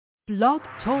Blog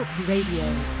Talk Radio.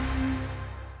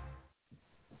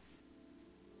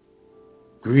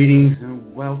 Greetings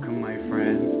and welcome, my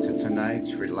friends, to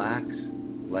tonight's Relax,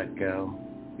 Let Go,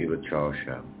 Be With Charles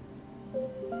show.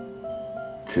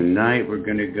 Tonight we're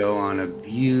going to go on a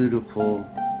beautiful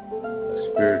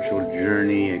spiritual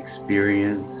journey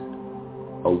experience,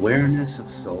 awareness of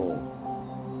soul.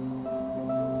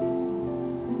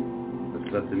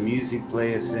 Let's let the music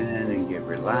play us in and get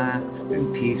relaxed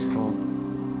and peaceful.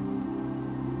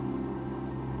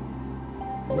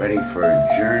 Ready for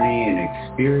a journey and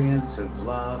experience of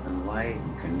love and light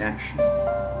and connection to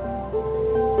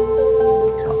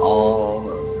all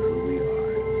of who we are.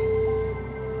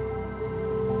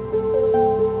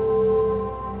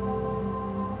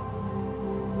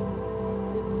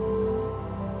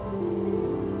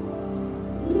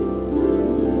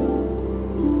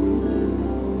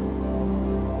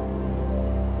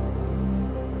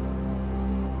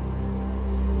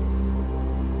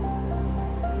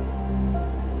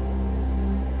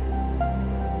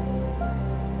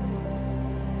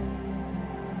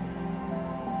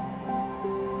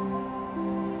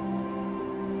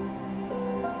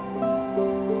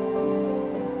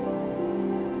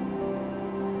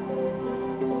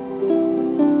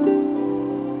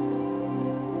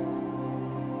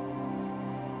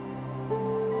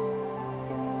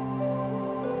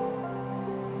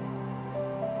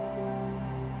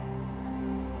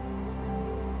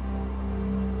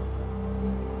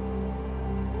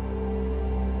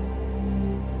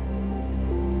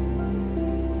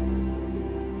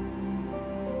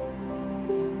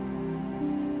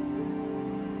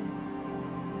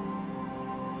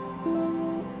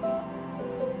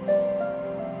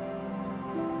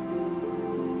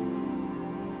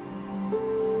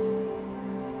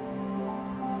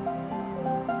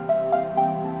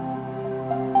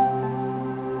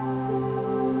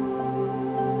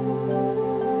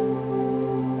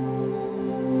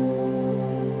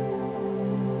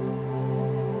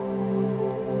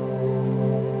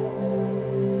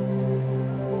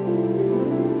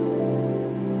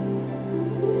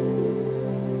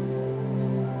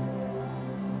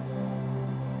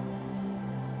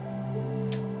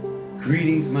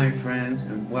 Greetings, my friends,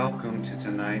 and welcome to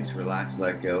tonight's Relax,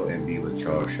 Let Go, and Be With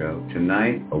Charles show.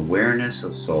 Tonight, awareness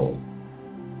of soul.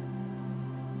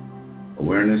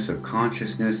 Awareness of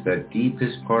consciousness, that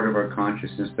deepest part of our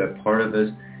consciousness, that part of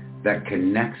us that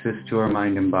connects us to our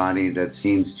mind and body, that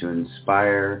seems to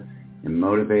inspire and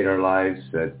motivate our lives,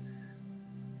 that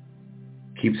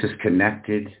keeps us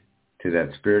connected to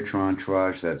that spiritual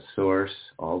entourage, that source,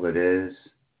 all that is.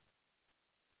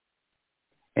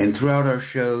 And throughout our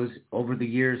shows, over the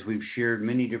years, we've shared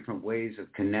many different ways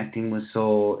of connecting with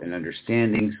soul and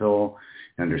understanding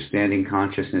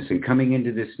consciousness. And coming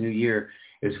into this new year,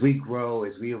 as we grow,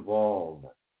 as we evolve,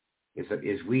 as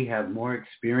we have more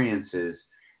experiences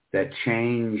that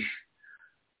change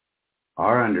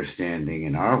our understanding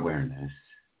and our awareness,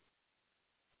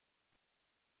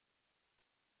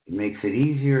 it makes it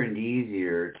easier and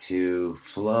easier to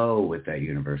flow with that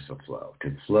universal flow,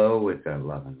 to flow with that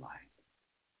love and light.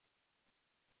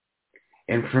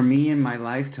 And for me in my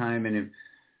lifetime, and if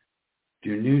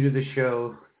you're new to the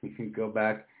show, you can go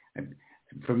back.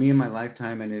 For me in my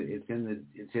lifetime, and it's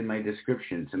in my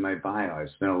description, it's in my bio, I've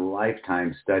spent a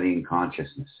lifetime studying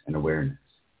consciousness and awareness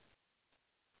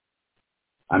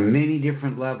on many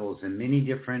different levels and many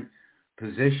different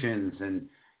positions, and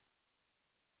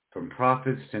from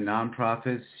profits to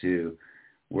nonprofits to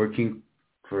working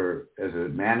as a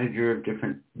manager of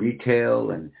different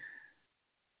retail and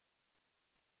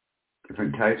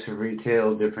different types of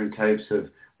retail, different types of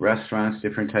restaurants,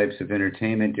 different types of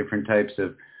entertainment, different types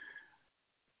of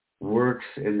works,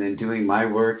 and then doing my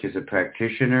work as a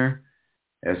practitioner,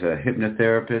 as a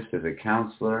hypnotherapist, as a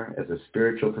counselor, as a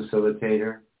spiritual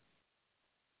facilitator,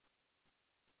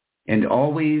 and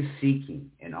always seeking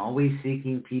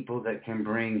people that can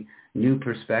bring new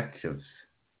perspectives,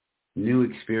 new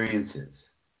experiences.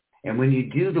 And when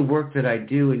you do the work that I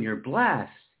do, and you're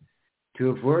blessed to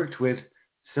have worked with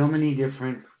so many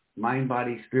different mind,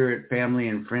 body, spirit, family,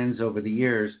 and friends over the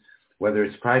years, whether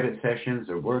it's private sessions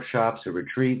or workshops or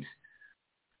retreats,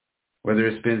 whether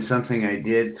it's been something I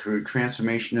did through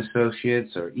Transformation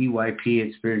Associates or EYP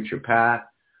Experience Your Path,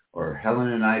 or Helen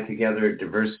and I together at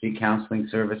Diversity Counseling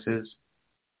Services,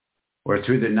 or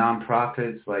through the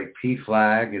nonprofits like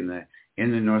PFLAG and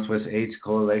in the Northwest AIDS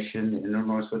Coalition, in the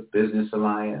Northwest Business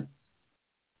Alliance,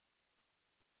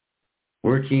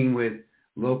 working with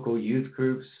local youth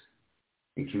groups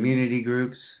and community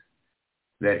groups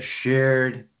that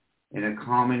shared in a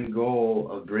common goal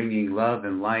of bringing love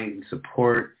and light and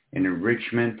support and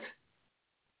enrichment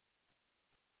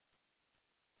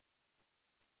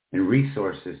and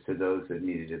resources to those that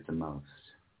needed it the most.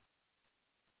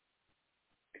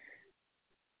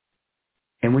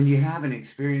 And when you have an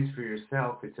experience for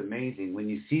yourself, it's amazing. When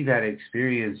you see that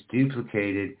experience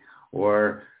duplicated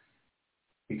or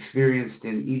experienced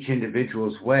in each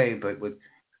individual's way, but with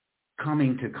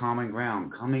coming to common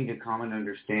ground, coming to common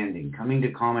understanding, coming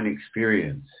to common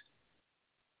experience.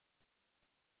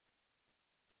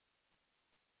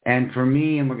 And for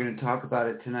me, and we're going to talk about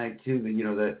it tonight too,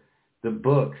 the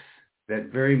books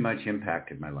that very much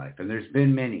impacted my life. And there's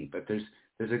been many, but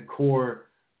there's a core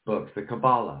books, the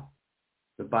Kabbalah,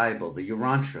 the Bible, the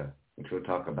Urantia, which we'll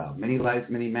talk about, Many Lives,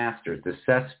 Many Masters, the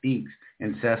Seth Speaks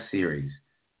and Seth series,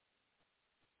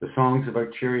 the Songs of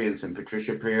Arcturians and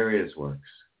Patricia Pereira's works.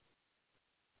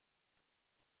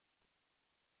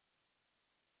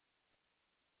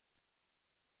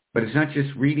 But it's not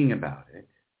just reading about it.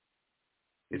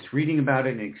 It's reading about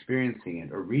it and experiencing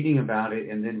it, or reading about it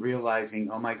and then realizing,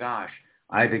 oh my gosh,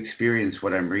 I've experienced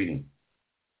what I'm reading.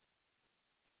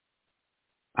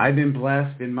 I've been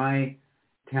blessed in my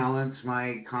talents,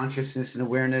 my consciousness and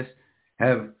awareness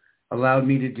have allowed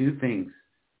me to do things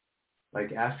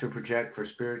like astral project for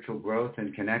spiritual growth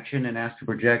and connection, and astral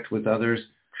project with others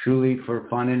truly for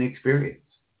fun and experience.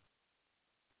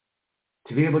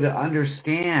 To be able to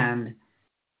understand,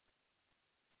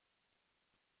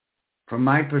 from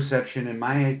my perception and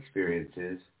my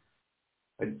experiences,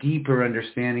 a deeper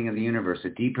understanding of the universe, a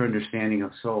deeper understanding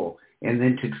of soul, and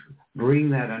then to bring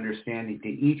that understanding to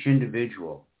each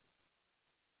individual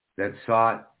that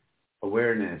sought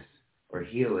awareness or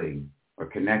healing or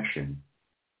connection,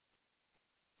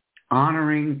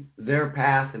 honoring their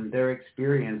path and their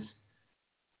experience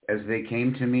as they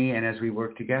came to me and as we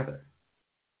worked together.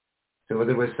 So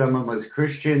whether it was someone was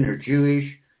Christian or Jewish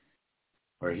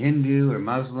or Hindu or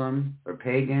Muslim or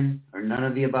pagan or none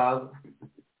of the above,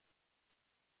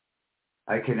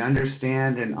 I can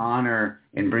understand and honor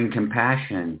and bring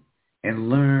compassion and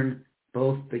learn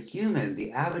both the human,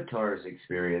 the avatar's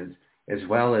experience, as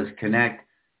well as connect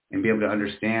and be able to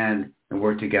understand and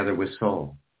work together with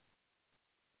soul.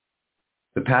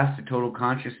 The Path to Total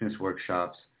Consciousness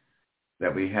workshops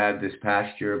that we had this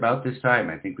past year, about this time,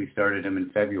 I think we started them in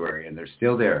February, and they're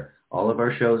still there. All of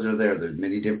our shows are there. There's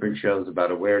many different shows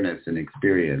about awareness and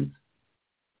experience.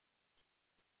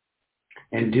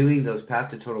 And doing those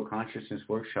Path to Total Consciousness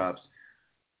workshops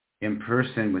in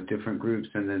person with different groups,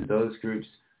 and then those groups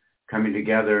coming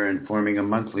together and forming a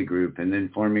monthly group, and then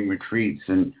forming retreats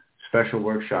and special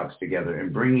workshops together,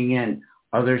 and bringing in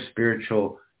other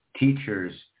spiritual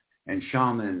teachers and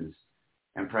shamans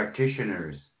and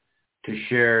practitioners to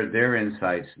share their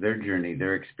insights, their journey,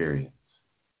 their experience.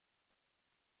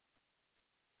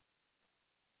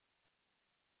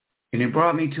 And it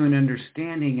brought me to an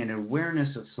understanding and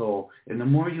awareness of soul. And the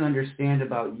more you understand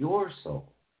about your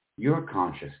soul, your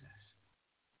consciousness,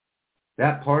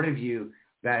 that part of you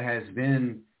that has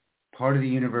been part of the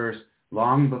universe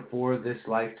long before this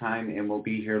lifetime and will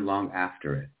be here long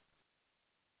after it.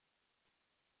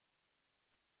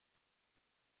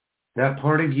 That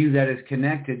part of you that is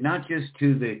connected not just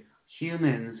to the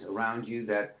humans around you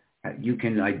that you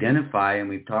can identify, and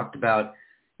we've talked about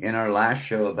in our last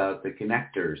show about the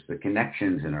connectors, the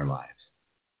connections in our lives.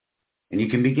 And you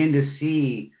can begin to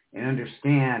see and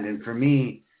understand. And for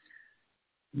me,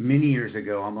 many years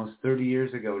ago, almost 30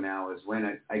 years ago now, is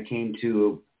when I came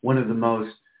to one of the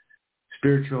most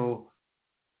spiritual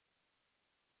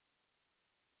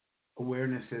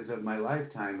awarenesses of my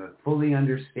lifetime, of fully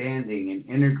understanding and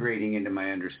integrating into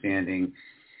my understanding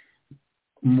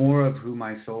more of who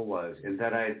my soul was, and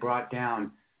that I had brought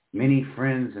down many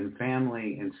friends and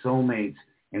family and soulmates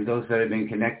and those that I've been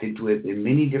connected with in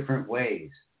many different ways.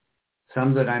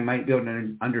 Some that I might be able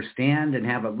to understand and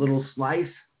have a little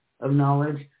slice of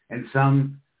knowledge, and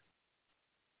some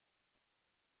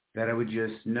that I would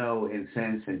just know and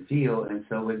sense and feel, and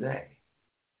so would they.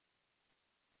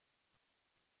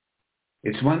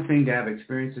 It's one thing to have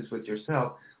experiences with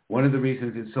yourself. One of the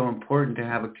reasons it's so important to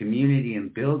have a community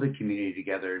and build a community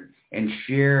together and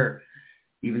share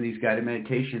even these guided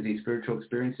meditations, these spiritual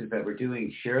experiences that we're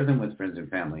doing, share them with friends and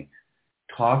family.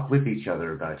 Talk with each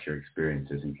other about your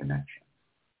experiences and connections.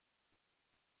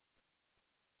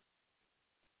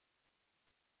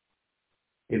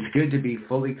 It's good to be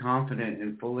fully confident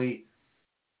and fully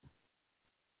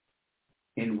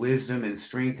in wisdom and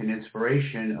strength and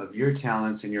inspiration of your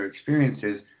talents and your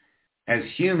experiences. As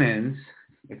humans,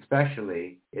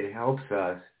 especially, it helps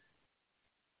us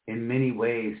in many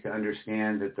ways to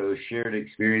understand that those shared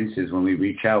experiences, when we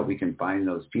reach out, we can find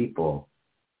those people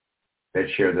that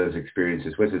share those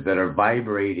experiences with us, that are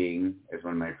vibrating, as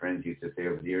one of my friends used to say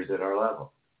over the years, at our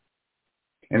level.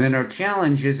 And then our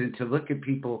challenge isn't to look at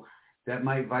people that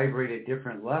might vibrate at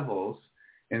different levels,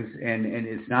 and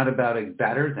it's not about a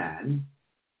better than.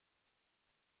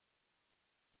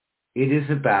 It is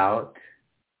about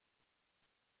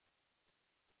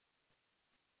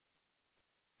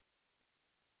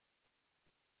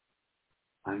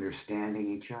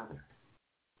understanding each other.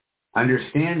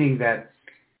 Understanding that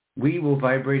we will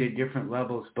vibrate at different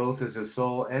levels, both as a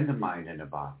soul and a mind and a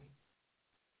body.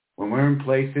 When we're in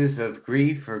places of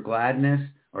grief or gladness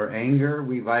or anger,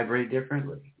 we vibrate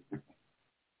differently.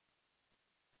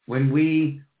 When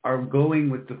we are going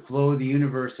with the flow of the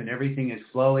universe and everything is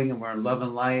flowing and we're in love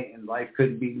and light and life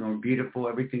couldn't be more beautiful,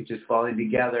 everything's just falling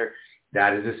together,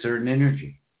 that is a certain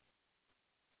energy.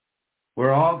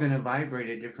 We're all going to vibrate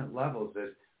at different levels.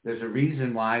 There's a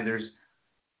reason why there's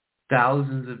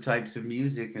thousands of types of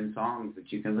music and songs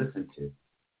that you can listen to.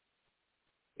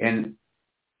 And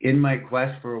in my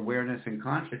quest for awareness and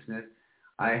consciousness,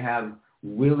 I have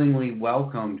willingly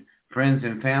welcomed friends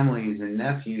and families and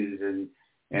nephews and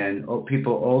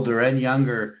people older and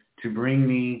younger to bring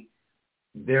me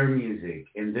their music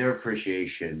and their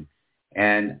appreciation.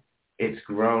 And it's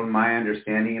grown my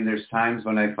understanding. And there's times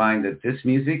when I find that this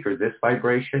music or this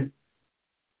vibration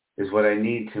is what I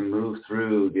need to move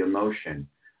through the emotion.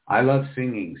 I love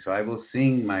singing, so I will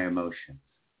sing my emotions.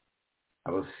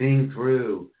 I will sing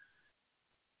through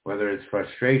whether it's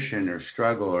frustration or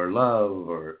struggle or love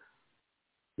or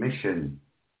mission.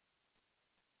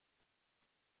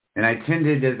 And I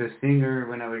tended as a singer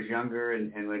when I was younger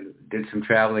and did some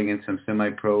traveling and some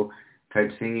semi-pro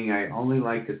type singing, I only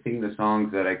liked to sing the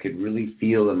songs that I could really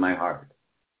feel in my heart.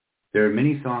 There are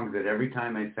many songs that every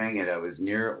time I sang it, I was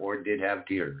near or did have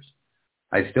tears.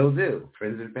 I still do.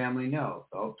 Friends and family know.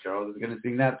 Oh, Charles is going to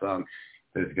sing that song.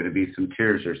 There's going to be some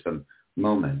tears or some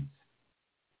moments.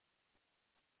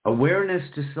 Awareness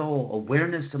to soul,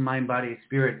 awareness to mind, body,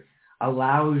 spirit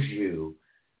allows you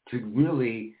to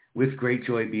really, with great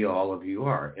joy, be all of you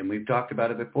are. And we've talked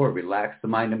about it before. Relax the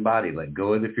mind and body. Let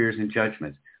go of the fears and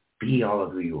judgments. Be all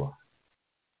of who you are.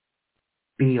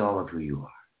 Be all of who you are.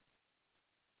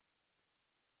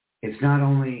 It's not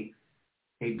only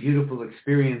a beautiful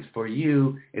experience for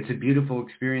you, it's a beautiful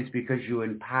experience because you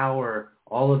empower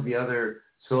all of the other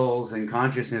souls and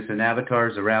consciousness and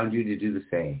avatars around you to do the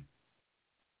same.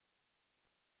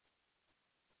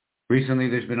 Recently,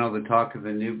 there's been all the talk of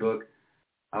the new book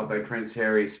out by Prince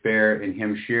Harry Spare and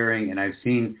him sharing, and I've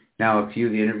seen now a few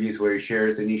of the interviews where he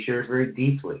shares, and he shares very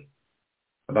deeply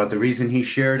about the reason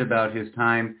he shared about his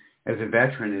time as a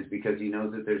veteran is because he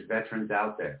knows that there's veterans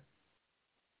out there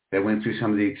that went through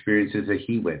some of the experiences that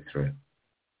he went through.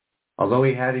 Although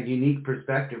he had a unique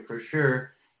perspective for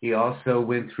sure, he also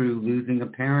went through losing a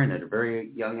parent at a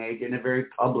very young age in a very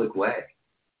public way.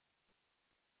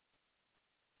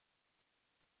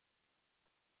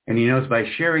 And he knows by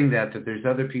sharing that there's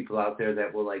other people out there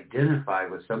that will identify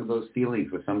with some of those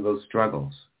feelings, with some of those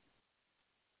struggles.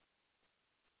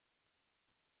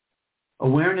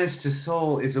 Awareness to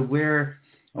soul is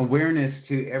awareness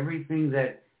to everything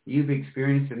that you've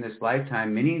experienced in this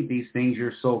lifetime. Many of these things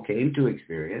your soul came to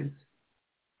experience.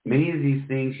 Many of these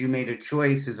things you made a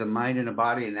choice as a mind and a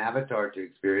body and avatar to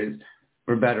experience,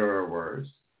 for better or worse.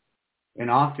 And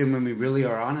often when we really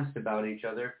are honest about each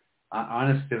other,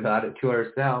 honest about it to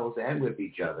ourselves and with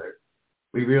each other,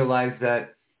 we realize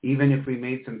that even if we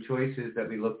made some choices that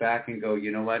we look back and go,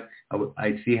 you know what,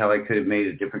 I see how I could have made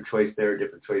a different choice there, a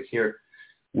different choice here.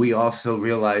 We also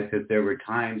realize that there were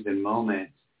times and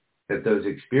moments that those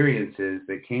experiences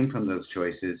that came from those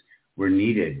choices were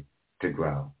needed to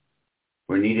grow,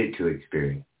 were needed to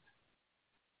experience.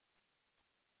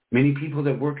 Many people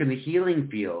that work in the healing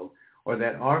field or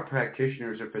that are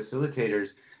practitioners or facilitators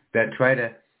that try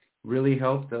to really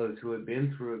help those who have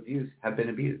been through abuse have been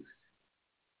abused.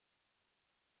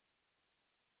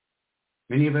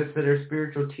 Many of us that are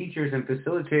spiritual teachers and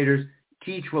facilitators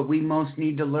teach what we most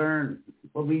need to learn,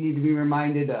 what we need to be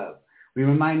reminded of. We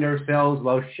remind ourselves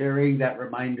while sharing that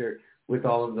reminder with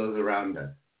all of those around us.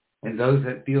 And those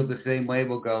that feel the same way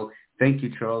will go, thank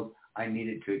you, Charles, I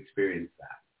needed to experience that.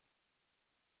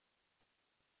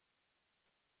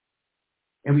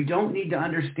 And we don't need to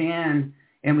understand,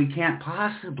 and we can't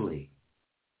possibly,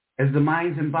 as the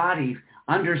minds and bodies,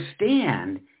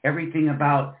 understand everything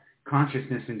about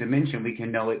consciousness and dimension. We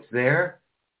can know it's there.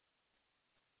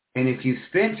 And if you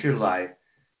spent your life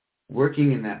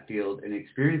working in that field and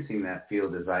experiencing that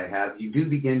field as I have, you do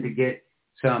begin to get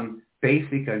some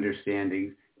basic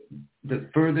understandings. The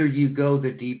further you go,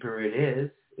 the deeper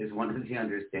it is one of the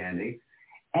understandings.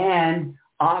 And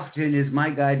often, as my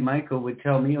guide Michael would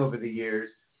tell me over the years,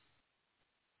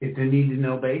 It's a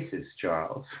need-to-know basis,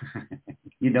 Charles.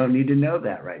 You don't need to know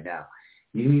that right now.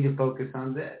 You need to focus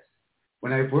on this.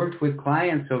 When I've worked with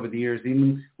clients over the years,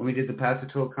 even when we did the Path to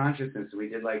Total Consciousness, we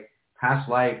did like past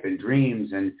life and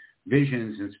dreams and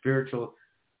visions and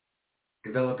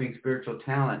developing spiritual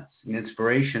talents and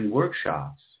inspiration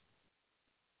workshops.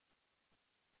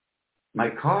 My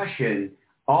caution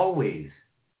always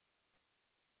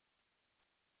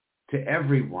to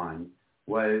everyone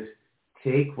was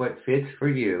take what fits for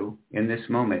you in this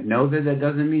moment. Know that that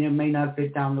doesn't mean it may not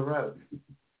fit down the road.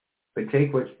 But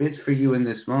take what fits for you in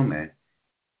this moment,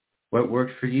 what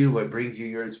works for you, what brings you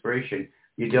your inspiration.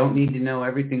 You don't need to know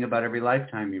everything about every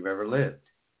lifetime you've ever lived.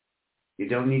 You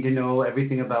don't need to know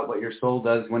everything about what your soul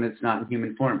does when it's not in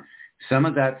human form. Some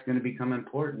of that's going to become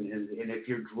important. And if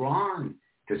you're drawn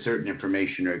to certain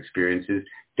information or experiences,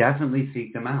 definitely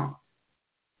seek them out.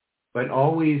 But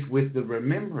always with the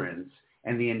remembrance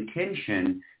and the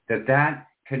intention that that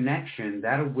connection,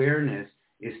 that awareness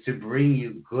is to bring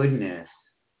you goodness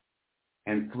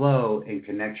and flow and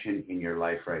connection in your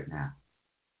life right now.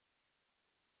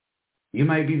 You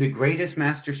might be the greatest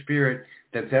master spirit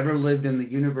that's ever lived in the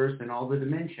universe and all the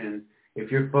dimensions.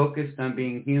 If you're focused on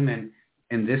being human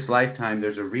in this lifetime,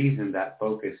 there's a reason that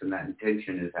focus and that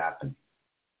intention is happening.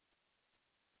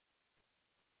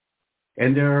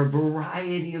 And there are a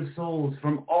variety of souls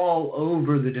from all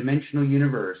over the dimensional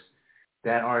universe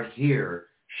that are here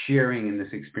sharing in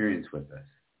this experience with us.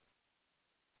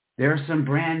 There are some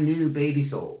brand new baby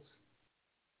souls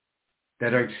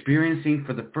that are experiencing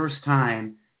for the first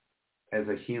time as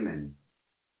a human.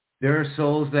 There are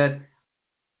souls that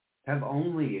have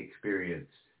only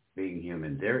experienced being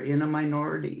human. They're in a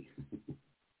minority.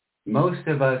 Most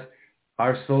of us,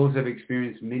 our souls have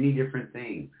experienced many different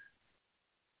things.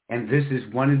 And this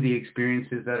is one of the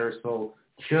experiences that our soul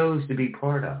chose to be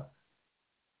part of.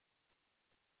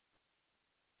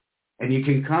 And you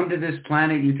can come to this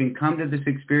planet, you can come to this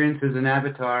experience as an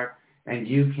avatar, and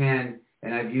you can,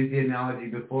 and I've used the analogy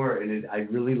before, and I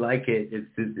really like it.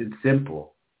 It's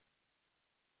simple.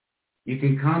 You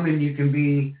can come and you can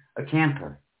be a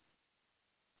camper.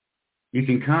 You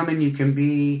can come and you can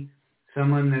be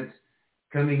someone that's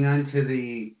coming onto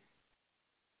the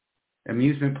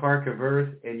amusement park of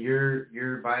Earth, and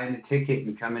you're buying a ticket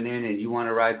and coming in, and you want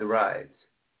to ride the rides.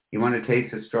 You want to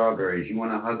taste the strawberries. You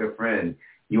want to hug a friend.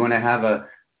 You want to have a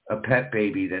pet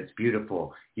baby that's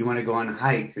beautiful. You want to go on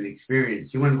hikes and experience.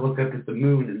 You want to look up at the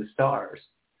moon and the stars.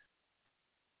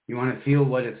 You want to feel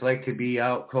what it's like to be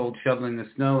out cold shoveling the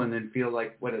snow, and then feel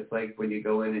like what it's like when you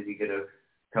go in and you get a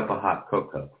cup of hot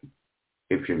cocoa,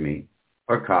 if you're me,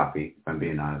 or coffee, if I'm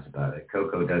being honest about it.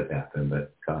 Cocoa does happen,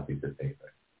 but coffee's a favorite.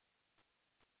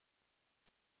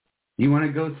 You want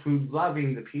to go through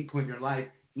loving the people in your life,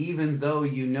 even though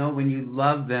you know when you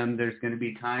love them, there's going to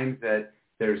be times that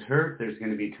there's hurt, there's going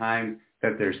to be times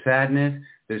that there's sadness,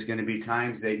 there's going to be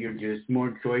times that you're just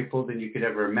more joyful than you could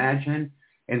ever imagine.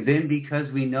 And then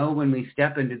because we know when we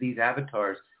step into these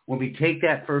avatars, when we take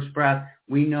that first breath,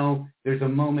 we know there's a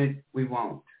moment we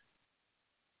won't.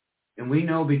 And we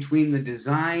know between the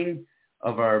design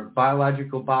of our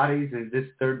biological bodies in this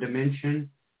third dimension,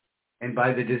 and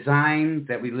by the design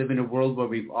that we live in a world where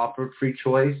we've offered free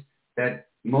choice, that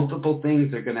multiple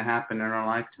things are going to happen in our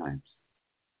lifetimes.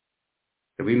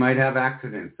 That we might have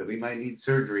accidents, that we might need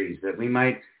surgeries, that we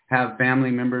might have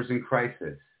family members in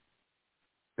crisis.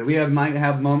 That we might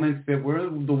have moments that we're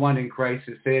the one in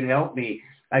crisis saying, help me.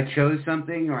 I chose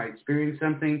something or I experienced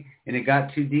something and it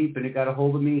got too deep and it got a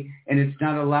hold of me and it's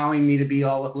not allowing me to be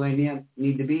all of who I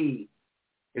need to be.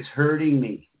 It's hurting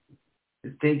me.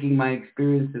 It's taking my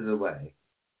experiences away.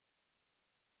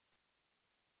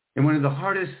 And one of the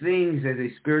hardest things as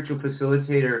a spiritual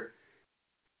facilitator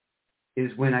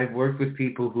is when I've worked with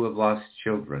people who have lost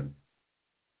children,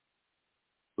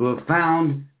 who have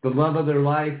found the love of their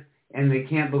life and they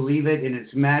can't believe it and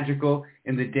it's magical.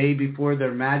 And the day before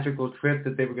their magical trip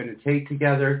that they were going to take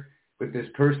together with this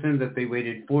person that they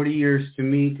waited 40 years to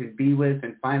meet and be with,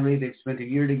 and finally they've spent a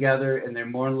year together and they're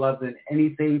more in love than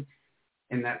anything,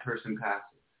 and that person passes.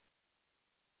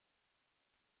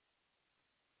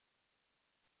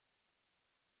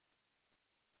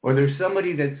 Or there's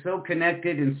somebody that's so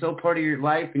connected and so part of your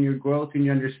life and your growth and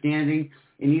your understanding,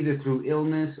 and either through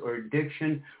illness or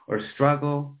addiction or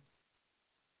struggle,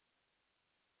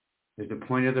 there's a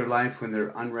point of their life when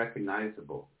they're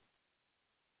unrecognizable.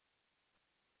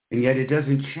 And yet it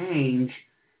doesn't change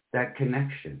that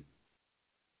connection.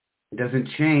 It doesn't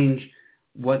change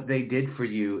what they did for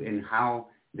you and how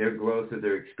their growth of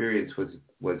their experience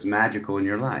was magical in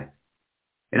your life.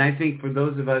 And I think for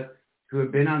those of us who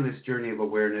have been on this journey of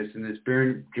awareness and this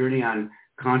journey on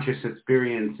conscious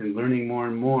experience and learning more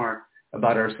and more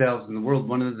about ourselves and the world,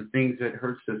 one of the things that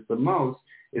hurts us the most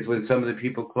is when some of the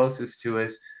people closest to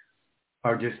us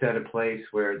are just at a place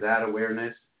where that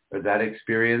awareness or that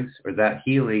experience or that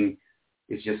healing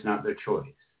is just not their choice.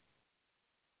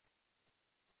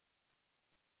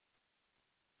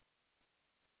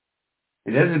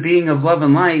 And as a being of love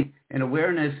and light and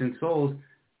awareness and souls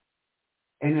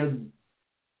and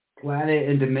a planet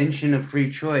and dimension of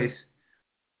free choice,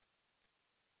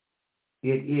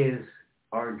 it is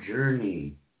our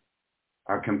journey,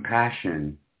 our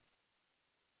compassion,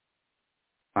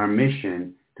 our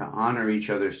mission to honor each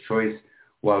other's choice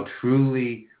while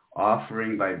truly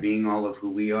offering, by being all of who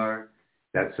we are,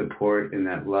 that support and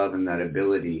that love and that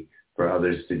ability for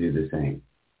others to do the same.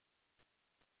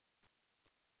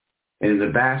 And in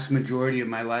the vast majority of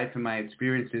my life and my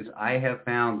experiences, I have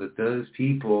found that those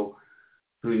people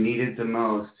who need it the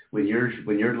most, when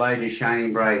your light is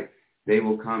shining bright, they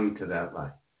will come to that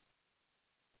light.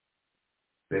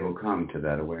 They will come to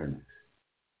that awareness.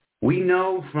 We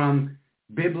know from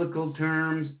biblical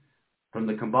terms, from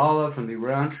the Kabbalah, from the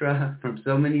Urantia, from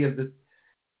so many of the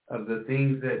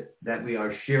things that we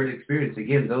are shared experience.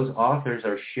 Again, those authors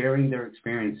are sharing their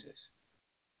experiences.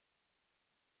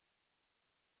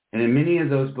 And in many of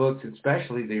those books,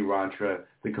 especially the Urantia,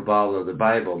 the Kabbalah, the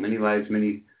Bible, Many Lives,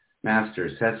 Many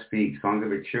Masters, Seth Speaks, Songs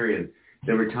of Arcturians,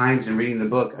 there were times in reading the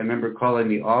book, I remember calling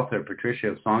the author, Patricia,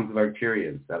 of Songs of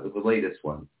Arcturians, that was the latest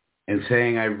one, and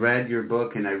saying, I read your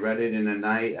book and I read it in a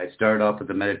night. I started off with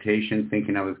the meditation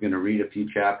thinking I was going to read a few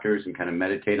chapters and kind of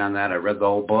meditate on that. I read the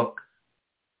whole book.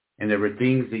 And there were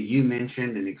things that you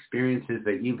mentioned and experiences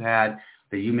that you've had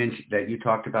that you mentioned, that you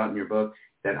talked about in your book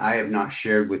that I have not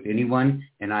shared with anyone,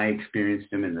 and I experienced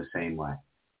them in the same way.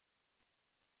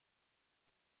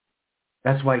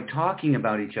 That's why talking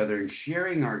about each other and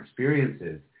sharing our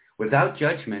experiences without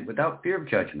judgment, without fear of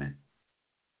judgment,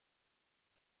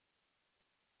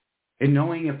 and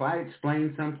knowing if I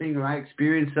explain something or I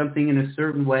experience something in a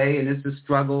certain way and it's a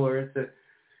struggle or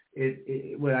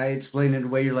when I explain it in a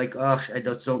way you're like, oh, I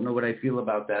just don't know what I feel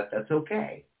about that, that's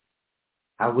okay.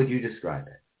 How would you describe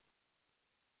it?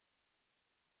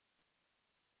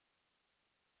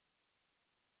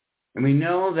 And we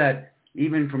know that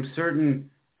even from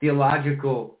certain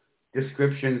theological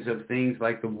descriptions of things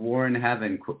like the war in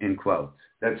heaven, in quotes,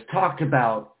 that's talked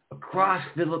about across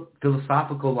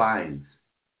philosophical lines,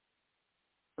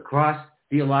 across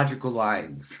theological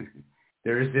lines.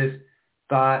 There is this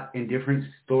thought and different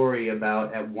story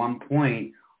about at one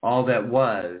point all that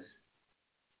was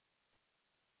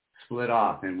split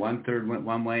off, and 1/3 went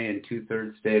one way and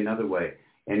 2/3 stay another way.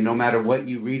 And no matter what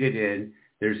you read it in,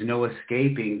 there's no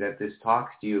escaping that this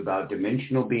talks to you about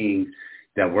dimensional beings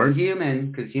that weren't human,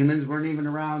 because humans weren't even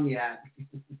around yet,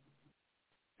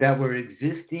 that were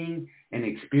existing and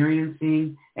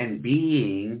experiencing and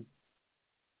being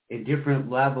in different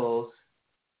levels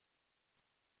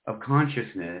of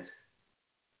consciousness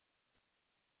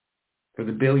for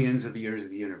the billions of years of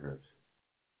the universe.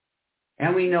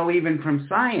 And we know even from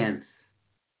science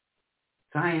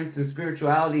and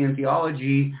spirituality and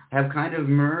theology have kind of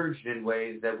merged in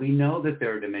ways that we know that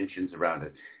there are dimensions around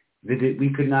it. That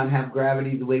we could not have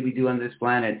gravity the way we do on this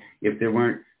planet if there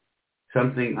weren't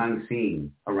something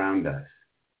unseen around us.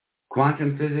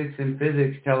 Quantum physics and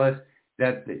physics tell us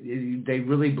that they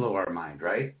really blow our mind,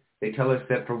 right? They tell us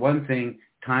that, for one thing,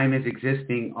 time is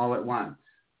existing all at once.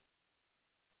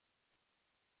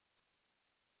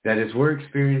 That as we're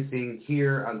experiencing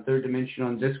here on third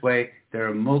dimensional in this way, there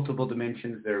are multiple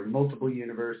dimensions, there are multiple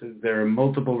universes, there are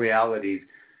multiple realities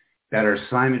that are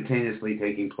simultaneously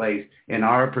taking place, and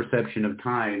our perception of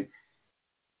time,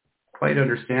 quite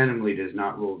understandably, does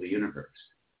not rule the universe.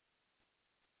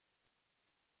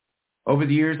 Over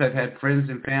the years, I've had friends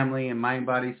and family and mind,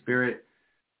 body, spirit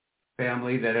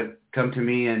family that have come to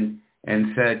me and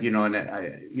said, and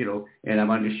I'm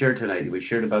on to share tonight. We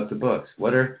shared about the books.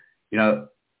 What are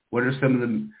some of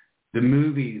the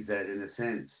movies that, in a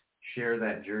sense, share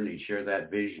that journey, share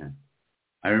that vision?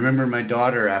 I remember my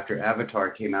daughter, after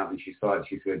Avatar came out and she saw it,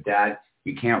 she said, Dad,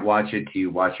 you can't watch it till you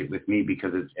watch it with me,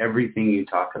 because it's everything you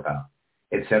talk about,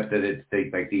 except that it's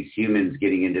like these humans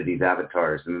getting into these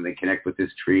avatars, and then they connect with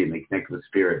this tree, and they connect with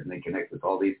spirit, and they connect with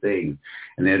all these things,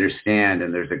 and they understand,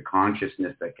 and there's a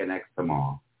consciousness that connects them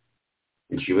all.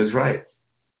 And she was right.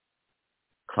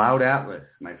 Cloud Atlas,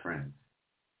 my friends.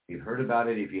 You've heard about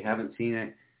it. If you haven't seen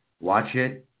it, watch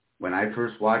it. When I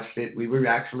first watched it, we were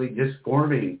actually just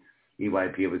forming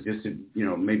EYP. It was just,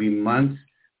 maybe months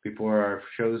before our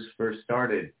shows first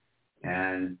started.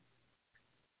 And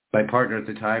my partner at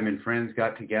the time and friends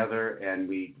got together, and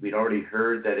we'd already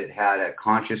heard that it had a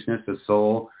consciousness, a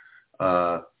soul,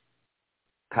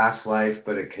 past life,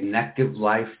 but a connective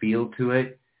life feel to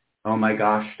it, oh my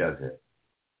gosh, does it.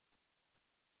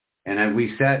 And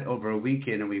we sat over a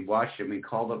weekend and we watched it and we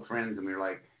called up friends and we were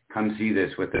like, come see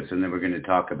this with us and then we're going to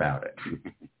talk about it.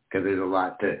 Because there's a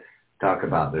lot to talk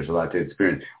about. There's a lot to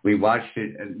experience. We watched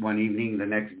it one evening. The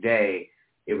next day,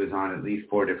 it was on at least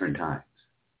 4 different times.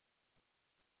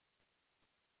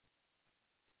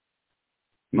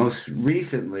 Most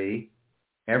recently,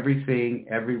 Everything,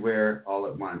 Everywhere, All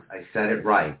at Once. I said it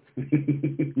right.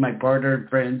 My partner and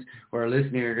friends who are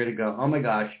listening are going to go, oh my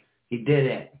gosh, he did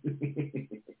it.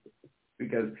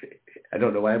 Because I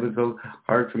don't know why it was so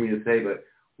hard for me to say, but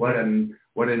what an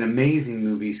amazing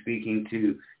movie speaking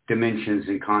to dimensions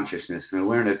and consciousness and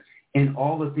awareness and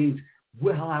all the things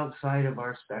well outside of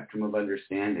our spectrum of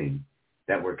understanding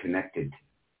that we're connected to.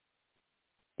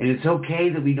 And it's okay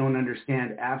that we don't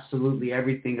understand absolutely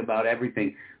everything about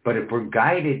everything, but if we're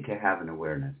guided to have an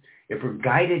awareness, if we're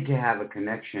guided to have a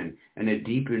connection and a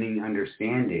deepening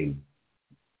understanding,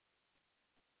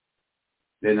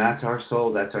 then that's our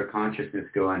soul, that's our consciousness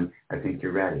going, I think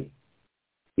you're ready.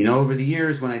 You know, over the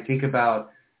years, when I think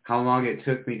about how long it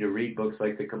took me to read books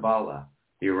like the Kabbalah,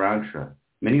 the Urantia,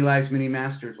 Many Lives, Many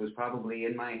Masters was probably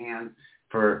in my hands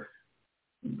for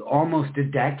almost a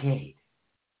decade.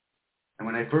 And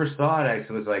when I first saw it, I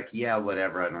was like, yeah,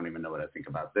 whatever. I don't even know what I think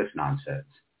about this nonsense.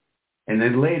 And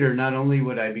then later, not only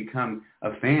would I become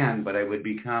a fan, but I would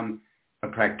become a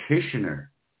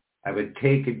practitioner. I would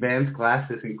take advanced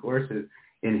classes and courses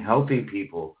in helping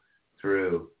people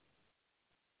through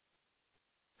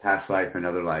past life and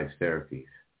other lives therapies.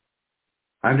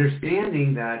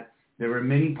 Understanding that there were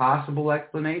many possible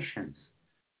explanations.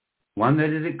 One,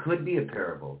 that it could be a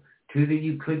parable. 2, that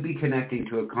you could be connecting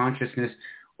to a consciousness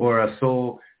or a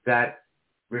soul that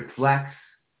reflects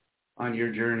on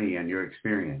your journey and your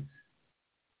experience.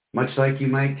 Much like you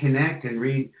might connect and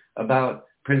read about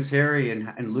Prince Harry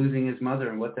and losing his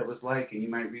mother and what that was like, and you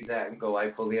might read that and go,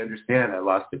 I fully understand, I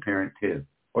lost a parent too.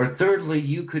 Or thirdly,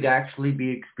 you could actually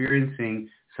be experiencing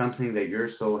something that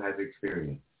your soul has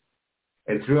experienced.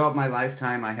 And throughout my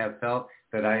lifetime, I have felt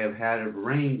that I have had a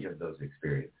range of those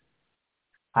experiences.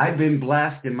 I've been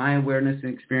blessed in my awareness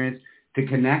and experience to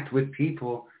connect with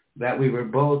people that we were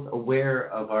both aware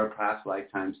of our past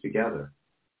lifetimes together.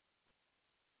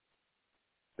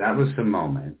 That was some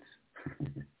moments.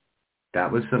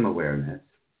 That was some awareness.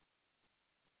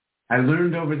 I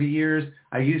learned over the years,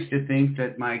 I used to think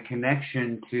that my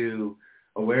connection to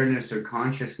awareness or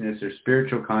consciousness or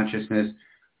spiritual consciousness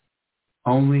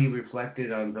only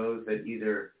reflected on those that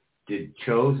either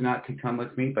chose not to come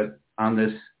with me, but on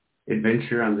this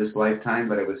adventure, on this lifetime,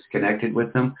 but I was connected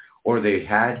with them, or they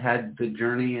had the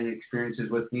journey and experiences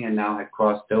with me and now had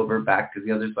crossed over back to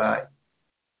the other side.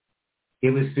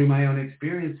 It was through my own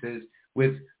experiences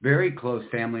with very close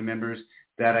family members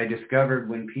that I discovered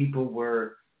when people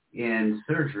were in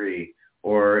surgery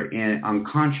or in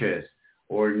unconscious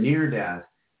or near death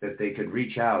that they could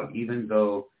reach out even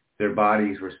though their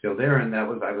bodies were still there. And I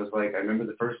was like, I remember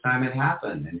the first time it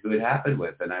happened and who it happened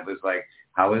with. And I was like,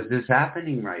 how is this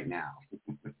happening right now?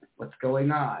 What's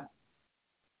going on?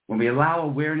 When we allow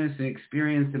awareness and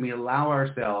experience and we allow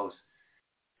ourselves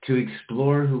to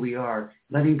explore who we are,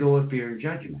 letting go of fear and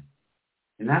judgment.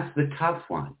 And that's the tough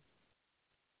one.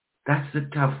 That's the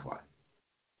tough one.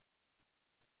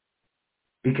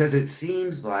 Because it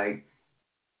seems like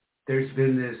there's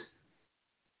been this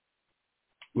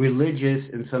religious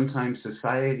and sometimes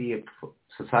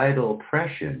societal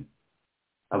oppression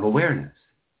of awareness.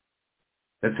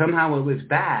 That somehow it was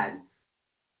bad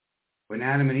when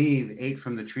Adam and Eve ate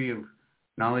from the tree of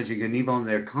knowledge of good and evil and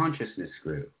their consciousness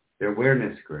grew, their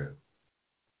awareness grew.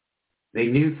 They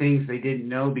knew things they didn't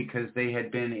know because they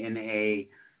had been in a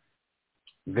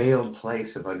veiled place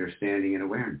of understanding and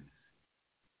awareness.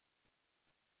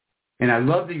 And I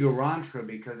love the Urantia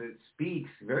because it speaks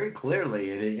very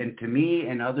clearly, and to me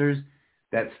and others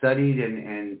that studied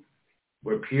and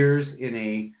were peers in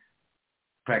a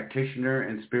practitioner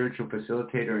and spiritual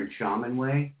facilitator and shaman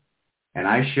way. And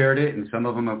I shared it, and some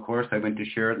of them, of course, I went to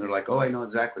share it, and they're like, oh, I know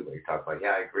exactly what you're talking about.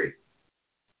 Yeah, I agree.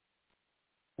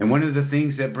 And one of the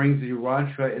things that brings the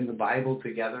Urantia in the Bible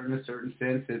together in a certain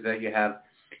sense is that you have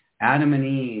Adam and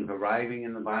Eve arriving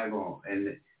in the Bible,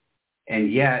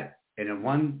 and yet, in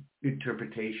one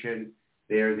interpretation,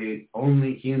 they are the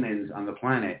only humans on the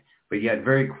planet. But yet,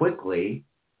 very quickly,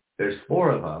 there's 4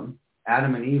 of them,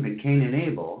 Adam and Eve and Cain and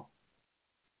Abel.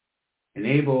 And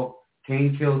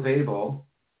Cain kills Abel,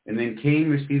 and then Cain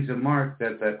receives a mark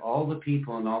that all the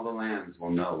people in all the lands will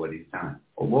know what he's done.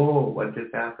 Oh, whoa, what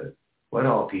just happened? What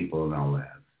all people in all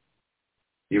lands?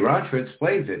 The Urantia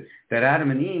explains it, that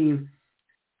Adam and Eve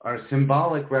are a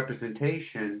symbolic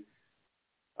representation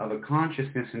of a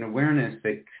consciousness and awareness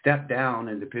that step down,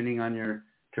 and depending on your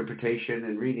interpretation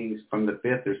and readings, from the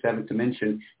fifth or seventh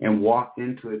dimension and walked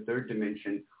into a third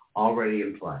dimension already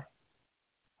in play.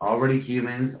 Already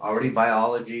humans, already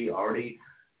biology, already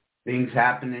things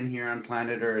happening here on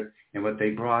planet Earth, and what they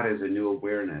brought is a new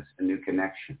awareness, a new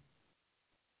connection.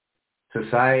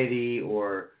 Society,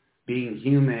 or being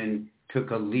human,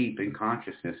 took a leap in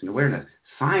consciousness and awareness.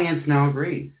 Science now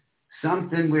agrees.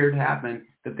 Something weird happened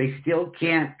that they still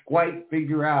can't quite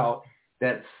figure out,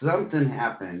 that something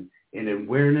happened and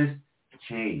awareness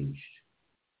changed.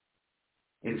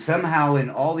 And somehow in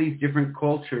all these different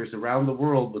cultures around the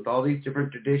world with all these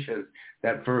different traditions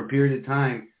that for a period of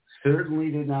time certainly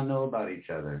did not know about each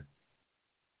other,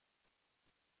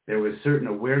 there was certain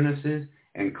awarenesses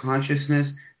and consciousness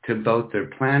to both their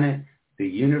planet, the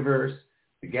universe,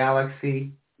 the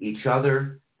galaxy, each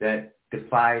other, that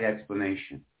defied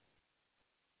explanation.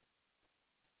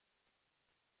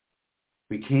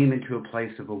 We came into a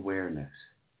place of awareness.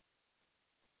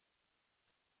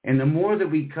 And the more that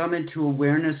we come into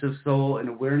awareness of soul and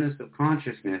awareness of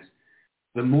consciousness,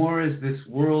 the more as this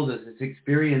world, as this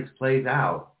experience plays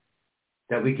out,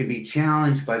 that we can be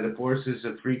challenged by the forces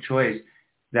of free choice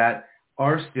that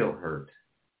are still hurt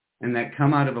and that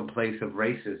come out of a place of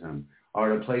racism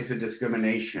or a place of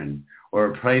discrimination or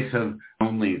a place of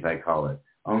only, as I call it,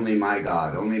 only my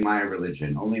God, only my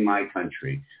religion, only my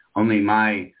country, only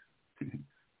my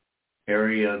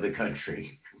area of the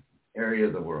country, area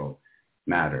of the world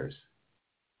matters.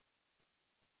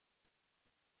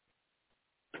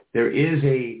 There is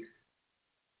a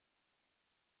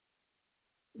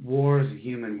war is a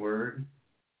human word,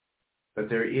 but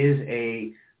there is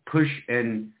a push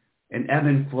and an ebb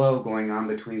and flow going on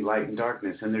between light and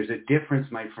darkness. And there's a difference,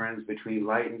 my friends, between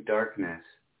light and darkness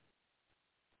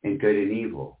and good and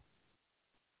evil.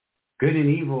 Good and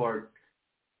evil are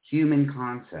human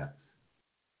concepts.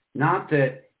 Not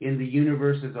that in the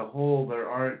universe as a whole there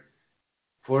aren't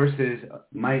forces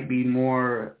might be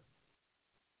more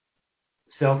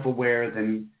self-aware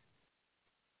than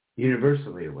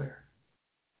universally aware.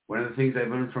 One of the things I've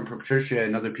learned from Patricia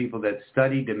and other people that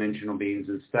study dimensional beings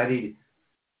and studied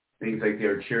things like the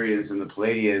Arcturians and the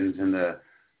Palladians and the,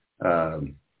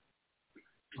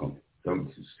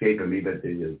 don't escape on me, but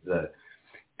the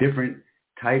different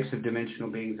types of dimensional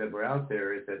beings that were out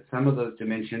there, is that some of those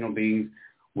dimensional beings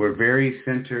were very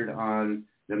centered on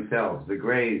themselves. The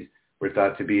Greys were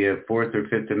thought to be a fourth or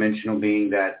fifth dimensional being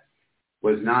that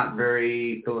was not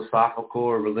very philosophical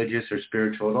or religious or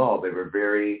spiritual at all. They were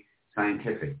very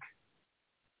scientific.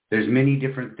 There's many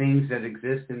different things that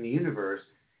exist in the universe,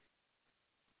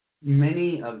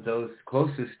 many of those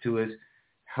closest to us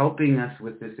helping us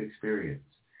with this experience.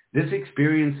 This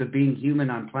experience of being human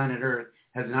on planet Earth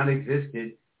has not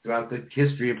existed throughout the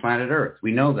history of planet Earth.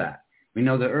 We know that. We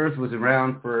know the Earth was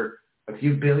around for a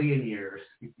few billion years.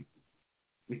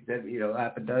 We said,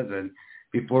 half a dozen,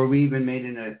 before we even made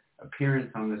an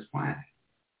appearance on this planet.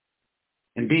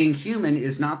 And being human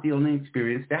is not the only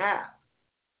experience to have.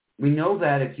 We know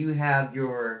that if you have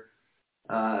your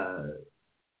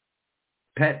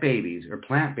pet babies or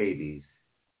plant babies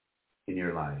in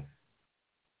your life,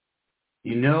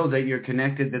 you know that you're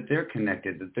connected, that they're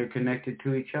connected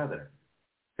to each other,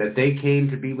 that they came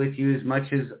to be with you as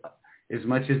much as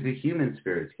the human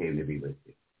spirits came to be with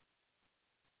you.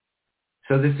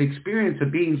 So this experience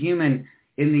of being human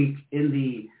in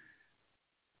the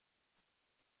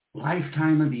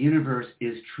lifetime of the universe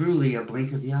is truly a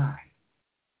blink of the eye.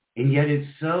 And yet it's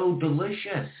so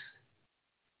delicious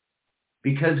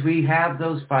because we have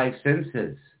those five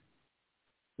senses.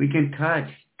 We can touch,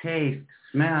 taste,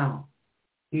 smell,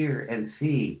 hear, and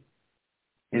see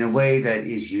in a way that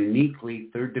is uniquely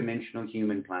third-dimensional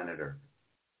human planet Earth.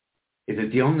 Is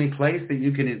it the only place that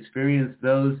you can experience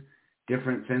those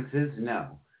different senses?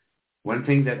 No. One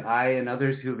thing that I and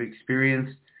others who have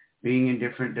experienced being in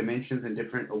different dimensions and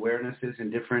different awarenesses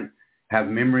and have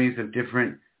memories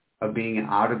of being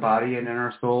out of body and in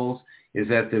our souls, is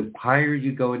that the higher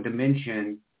you go in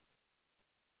dimension,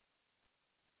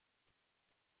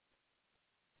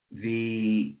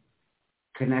 the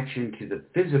connection to the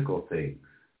physical things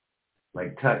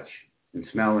like touch and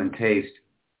smell and taste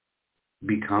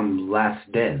become less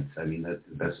dense. I mean,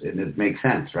 that's and it makes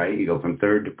sense, right? You go from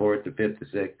third to fourth to fifth to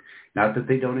sixth. Not that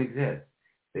they don't exist.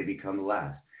 They become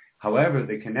less. However,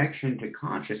 the connection to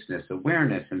consciousness,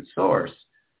 awareness, and source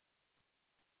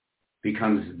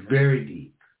becomes very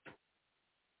deep.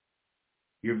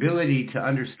 Your ability to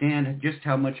understand just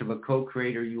how much of a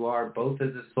co-creator you are, both as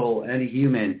a soul and a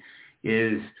human,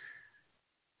 is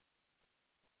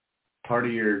part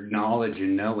of your knowledge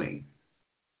and knowing.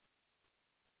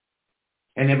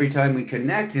 And every time we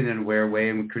connect in an aware way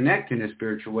and we connect in a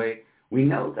spiritual way, we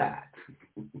know that.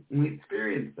 We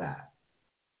experience that.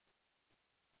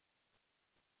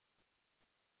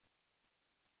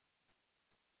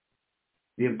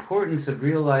 The importance of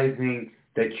realizing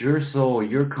that your soul,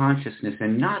 your consciousness,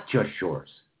 and not just yours,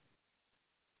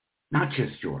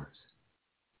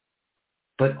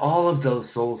 but all of those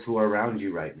souls who are around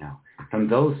you right now, from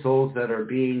those souls that are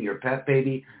being your pet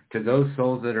baby, to those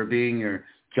souls that are being your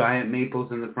giant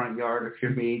maples in the front yard of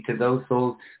your me, to those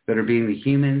souls that are being the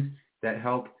humans that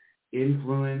help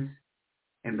influence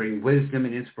and bring wisdom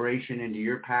and inspiration into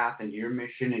your path and your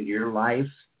mission and your life,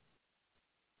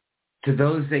 to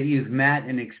those that you've met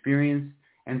and experienced,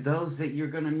 and those that you're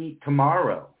going to meet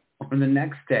tomorrow or the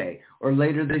next day or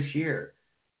later this year,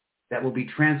 that will be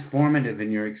transformative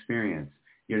in your experience.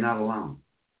 You're not alone.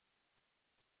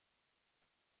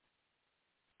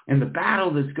 And the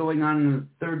battle that's going on in the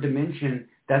third dimension,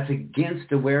 that's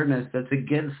against awareness, that's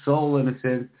against soul in a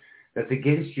sense, that's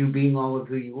against you being all of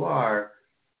who you are.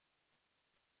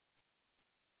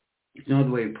 It's no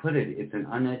other way to put it. It's an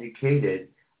uneducated,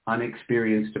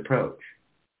 unexperienced approach.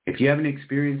 If you haven't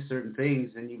experienced certain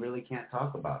things, then you really can't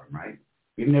talk about them, right? If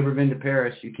you've never been to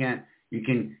Paris, you can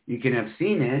have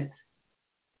seen it.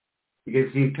 You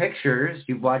can see pictures,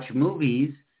 you've watched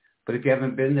movies, but if you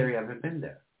haven't been there, you haven't been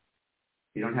there.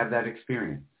 You don't have that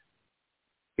experience.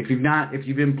 If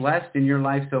you've been blessed in your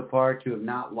life so far to have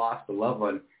not lost a loved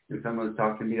one, and someone was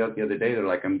talking to me the other day, they're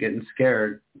like, I'm getting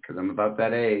scared because I'm about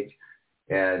that age,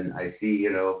 and I see,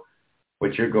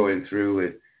 what you're going through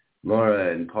with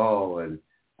Laura and Paul and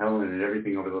Helen and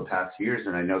everything over the past years,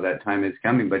 and I know that time is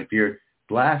coming. But if you're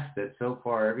blessed that so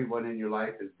far everyone in your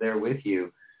life is there with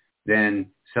you, then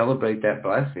celebrate that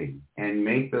blessing and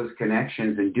make those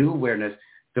connections and do awareness.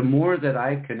 The more that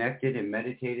I've connected and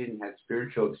meditated and had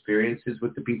spiritual experiences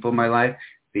with the people in my life,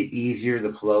 the easier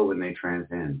the flow when they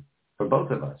transcend for both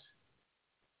of us.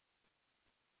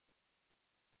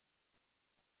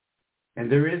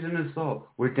 And there is an assault.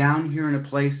 We're down here in a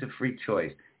place of free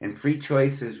choice, and free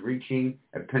choice is reaching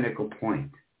a pinnacle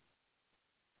point.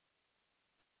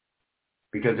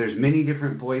 Because there's many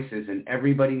different voices and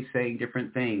everybody's saying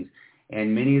different things,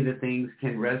 and many of the things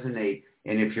can resonate.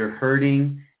 And if you're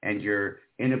hurting and you're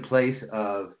in a place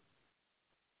of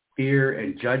fear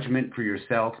and judgment for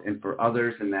yourself and for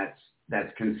others, and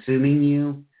that's consuming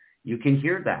you, you can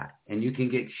hear that and you can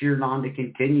get cheered on to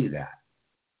continue that.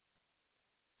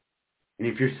 And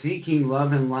if you're seeking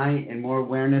love and light and more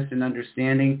awareness and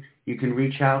understanding, you can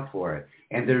reach out for it.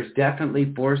 And there's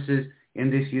definitely forces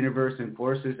in this universe and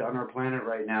forces on our planet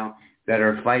right now that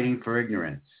are fighting for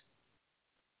ignorance,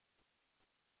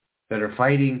 that are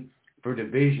fighting for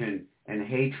division and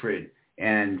hatred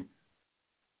and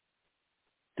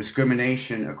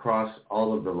discrimination across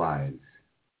all of the lines.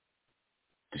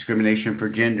 Discrimination for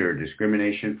gender,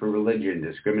 discrimination for religion,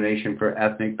 discrimination for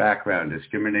ethnic background,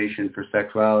 discrimination for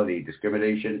sexuality,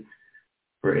 discrimination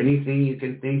for anything you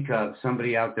can think of.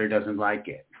 Somebody out there doesn't like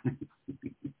it.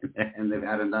 And they've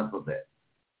had enough of it.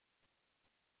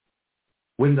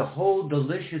 When the whole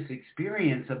delicious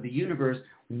experience of the universe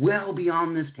well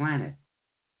beyond this planet,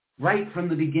 right from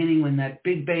the beginning when that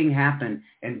Big Bang happened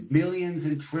and millions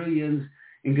and trillions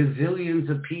and gazillions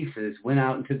of pieces went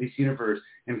out into this universe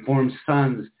and formed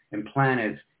suns and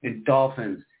planets and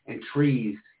dolphins and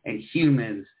trees and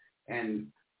humans and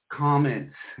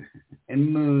comets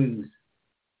and moons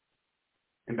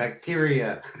and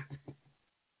bacteria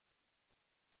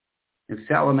and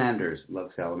salamanders.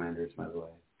 Love salamanders, by the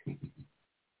way.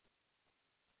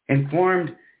 And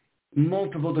formed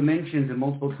multiple dimensions and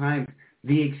multiple times.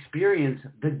 The experience,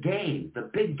 the game, the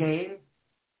big game,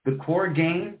 the core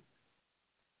game,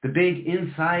 the big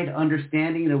inside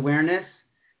understanding and awareness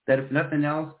that if nothing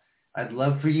else, I'd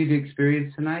love for you to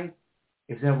experience tonight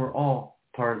is that we're all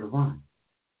part of the one.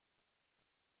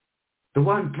 The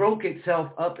one broke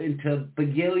itself up into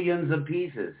bagillions of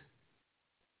pieces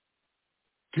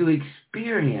to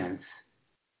experience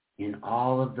in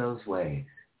all of those ways.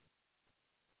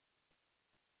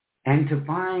 And to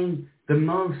find the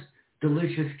most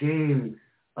delicious game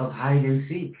of hide and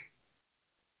seek.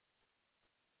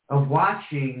 Of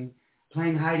watching,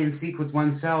 playing hide and seek with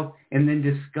oneself, and then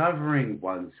discovering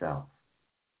oneself.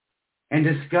 And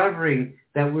discovering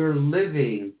that we're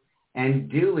living and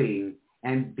doing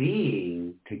and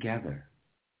being together.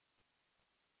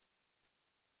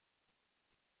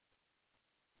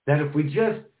 That if we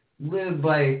just live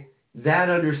by that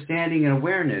understanding and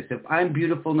awareness, if I'm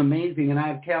beautiful and amazing and I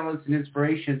have talents and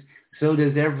inspirations, so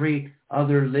does every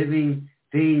other living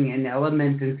thing and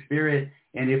element and spirit.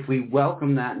 And if we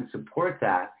welcome that and support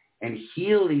that and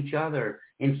heal each other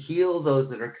and heal those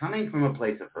that are coming from a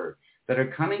place of hurt, that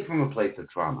are coming from a place of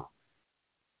trauma,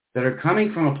 that are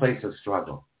coming from a place of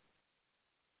struggle.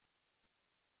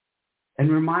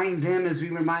 And remind them as we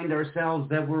remind ourselves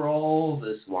that we're all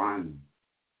this one.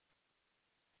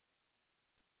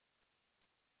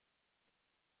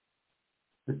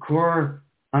 The core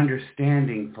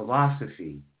understanding,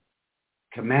 philosophy,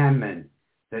 commandment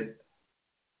that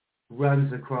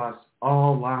runs across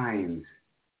all lines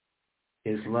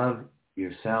is love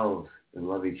yourselves and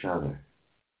love each other.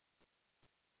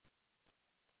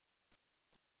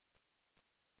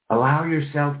 Allow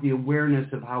yourself the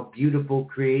awareness of how beautiful,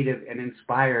 creative, and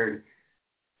inspired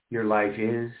your life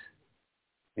is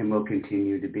and will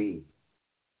continue to be.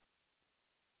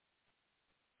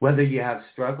 Whether you have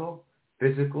struggle,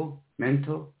 physical,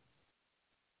 mental,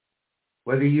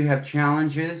 whether you have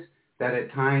challenges that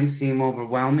at times seem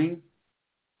overwhelming,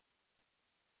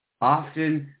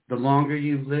 often the longer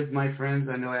you've lived, my friends,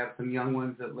 I know I have some young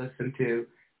ones that listen to,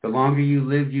 the longer you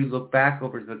live, you look back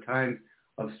over the times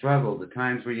of struggle, the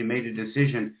times where you made a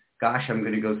decision, gosh, I'm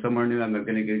going to go somewhere new,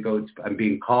 I'm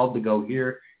being called to go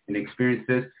here and experience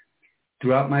this.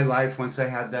 Throughout my life, once I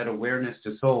had that awareness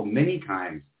to soul, many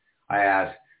times I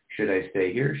asked, should I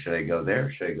stay here? Should I go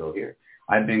there? Should I go here?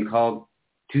 I've been called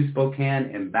to Spokane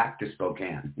and back to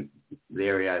Spokane, the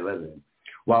area I live in,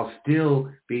 while still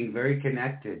being very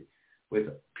connected with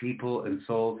people and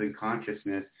souls and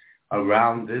consciousness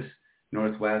around this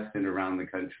Northwest and around the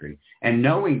country. And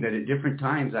knowing that at different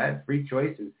times I had free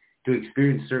choices to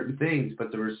experience certain things,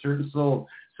 but there were certain souls,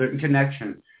 certain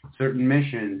connections, certain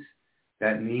missions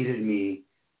that needed me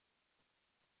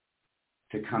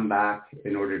to come back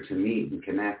in order to meet and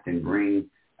connect and bring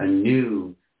a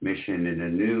new mission and a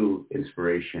new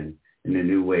inspiration and a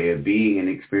new way of being and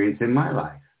experience in my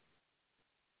life.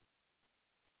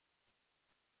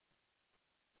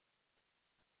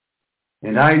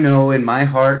 And I know in my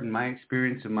heart and my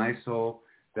experience in my soul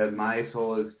that my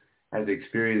soul has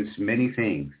experienced many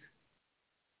things.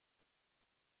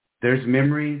 There's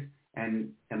memories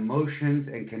and emotions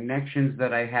and connections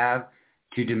that I have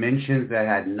to dimensions that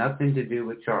had nothing to do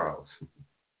with Charles,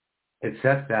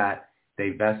 except that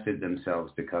they vested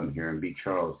themselves to come here and be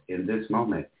Charles in this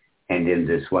moment and in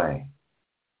this way.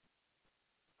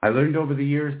 I learned over the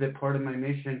years that part of my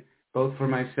mission, both for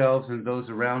myself and those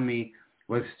around me,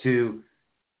 was to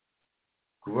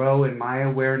grow in my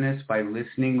awareness by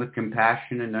listening with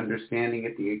compassion and understanding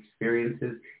at the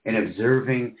experiences and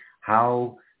observing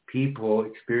how people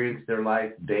experience their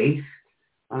life based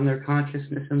on their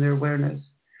consciousness and their awareness,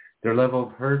 their level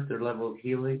of hurt, their level of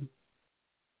healing,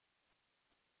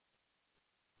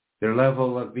 their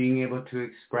level of being able to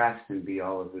express and be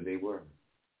all of who they were.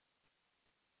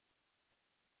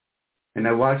 And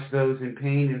I watch those in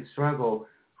pain and struggle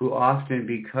who often,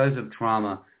 because of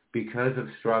trauma, because of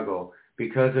struggle,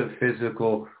 because of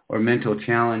physical or mental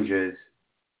challenges,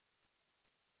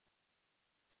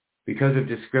 because of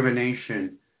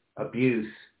discrimination, abuse,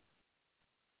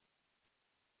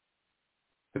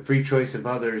 the free choice of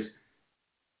others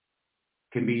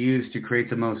can be used to create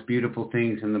the most beautiful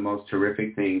things and the most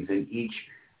terrific things. And each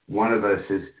one of us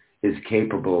is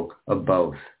capable of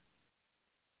both.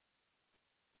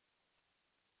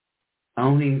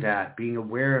 Owning that, being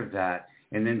aware of that,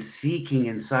 and then seeking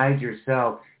inside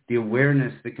yourself the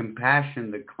awareness, the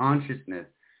compassion, the consciousness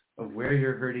of where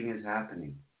your hurting is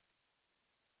happening,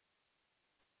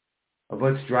 of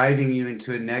what's driving you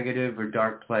into a negative or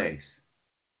dark place,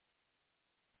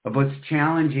 of what's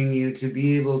challenging you to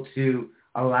be able to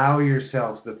allow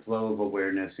yourself the flow of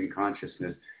awareness and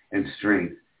consciousness and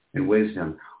strength and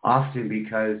wisdom, often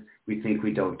because we think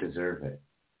we don't deserve it.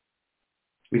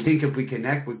 We think if we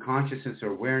connect with consciousness or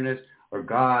awareness or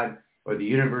God or the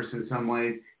universe in some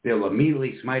ways, they'll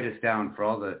immediately smite us down for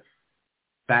all the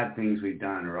bad things we've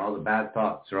done or all the bad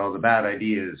thoughts or all the bad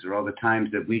ideas or all the times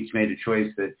that we made a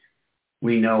choice that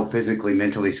we know physically,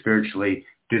 mentally, spiritually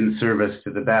didn't serve us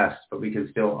to the best, but we can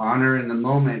still honor in the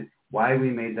moment why we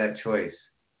made that choice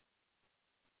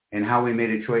and how we made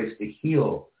a choice to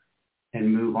heal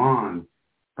and move on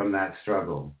from that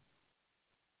struggle.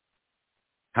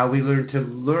 How we learn to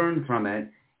learn from it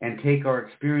and take our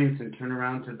experience and turn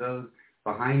around to those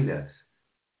behind us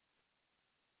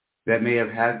that may have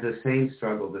had the same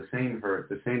struggle, the same hurt,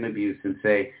 the same abuse, and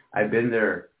say, I've been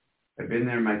there,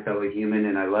 my fellow human,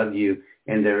 and I love you,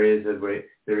 and there is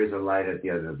a light at the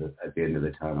end of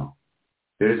the tunnel.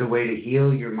 There is a way to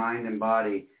heal your mind and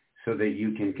body so that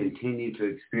you can continue to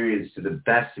experience to the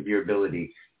best of your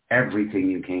ability everything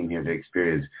you came here to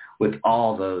experience with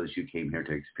all those you came here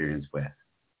to experience with.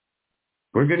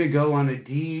 We're going to go on a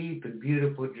deep and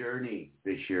beautiful journey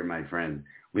this year, my friend.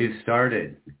 We've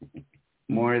started.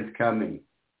 More is coming.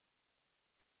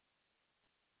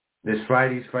 This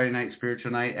Friday's Friday Night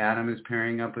Spiritual Night. Adam is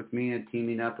pairing up with me and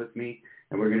teaming up with me.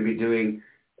 And we're going to be doing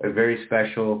a very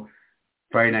special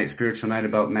Friday Night Spiritual Night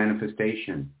about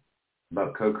manifestation,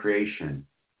 about co-creation.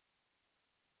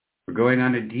 We're going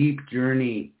on a deep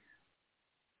journey,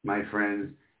 my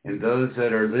friends. And those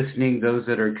that are listening, those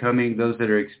that are coming, those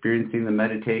that are experiencing the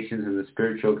meditations and the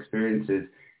spiritual experiences,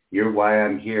 you're why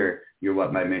I'm here. You're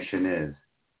what my mission is.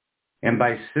 And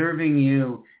by serving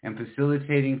you and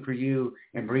facilitating for you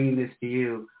and bringing this to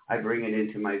you, I bring it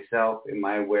into myself and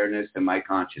my awareness and my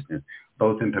consciousness,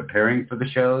 both in preparing for the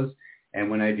shows and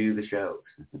when I do the shows.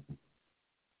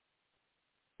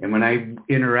 And when I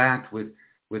interact with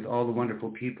all the wonderful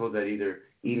people that either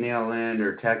email in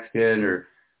or text in or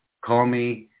call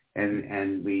me,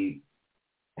 and we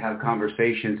have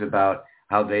conversations about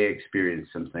how they experience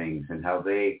some things and how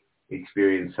they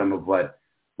experience some of what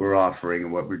we're offering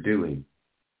and what we're doing.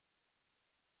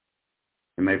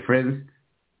 And my friends,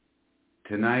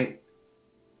 tonight,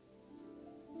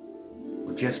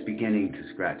 we're just beginning to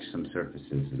scratch some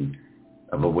surfaces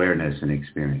of awareness and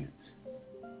experience.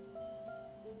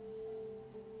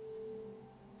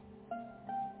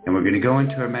 And we're going to go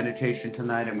into our meditation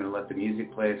tonight. I'm going to let the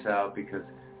music play us out because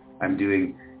I'm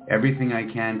doing everything I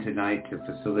can tonight to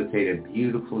facilitate a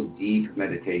beautiful, deep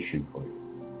meditation for you.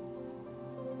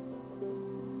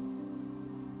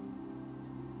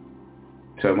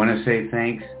 So I want to say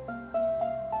thanks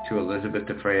to Elizabeth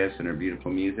DeFrayas and her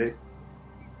beautiful music.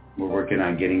 We're working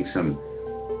on getting some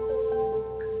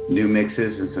new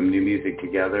mixes and some new music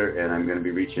together, and I'm going to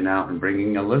be reaching out and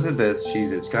bringing Elizabeth.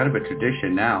 It's kind of a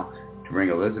tradition now to bring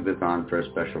Elizabeth on for a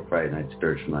special Friday Night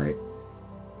Spiritual Night.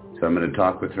 So I'm going to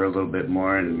talk with her a little bit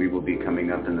more, and we will be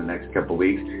coming up in the next couple of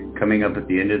weeks. Coming up at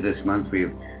the end of this month, we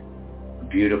have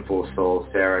beautiful soul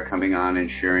Sarah coming on and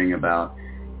sharing about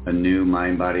a new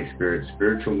mind, body, spirit,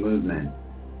 spiritual movement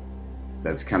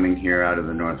that's coming here out of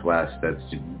the Northwest that's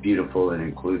beautiful and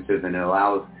inclusive, and it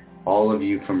allows all of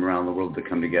you from around the world to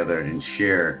come together and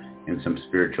share in some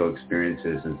spiritual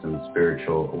experiences and some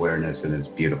spiritual awareness, and it's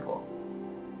beautiful.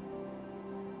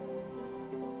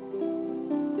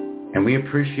 And we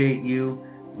appreciate you.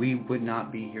 We would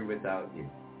not be here without you.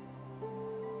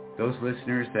 Those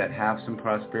listeners that have some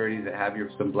prosperity, that have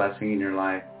some blessing in your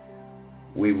life,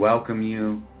 we welcome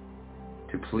you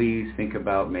to please think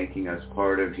about making us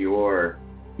part of your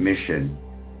mission.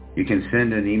 You can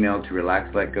send an email to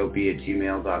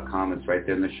relaxletgobe@gmail.com. It's right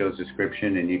there in the show's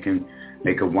description, and you can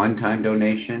make a one-time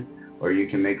donation or you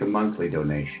can make a monthly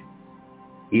donation.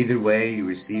 Either way, you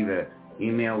receive an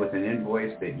email with an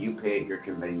invoice that you pay at your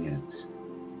convenience.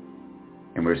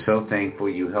 And we're so thankful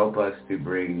you help us to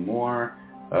bring more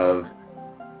of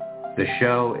the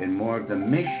show and more of the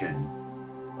mission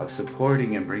of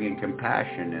supporting and bringing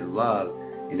compassion and love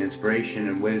and inspiration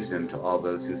and wisdom to all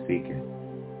those who seek it.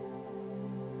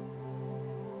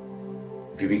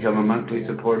 If you become a monthly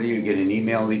supporter, you get an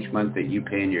email each month that you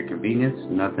pay in your convenience.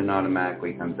 Nothing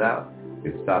automatically comes out.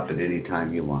 You can stop at any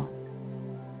time you want.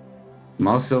 I'm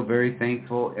also very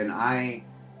thankful, and I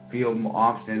feel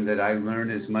often that I learn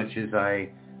as much as I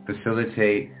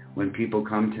facilitate when people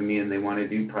come to me and they want to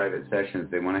do private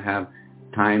sessions. They want to have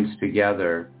times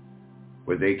together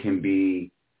where they can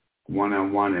be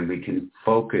one-on-one and we can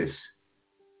focus,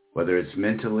 whether it's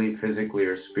mentally, physically,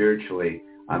 or spiritually,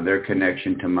 on their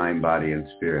connection to mind, body, and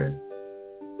spirit.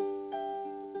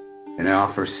 And I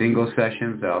offer single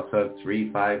sessions. I also have 3,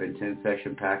 5, and 10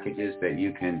 session packages that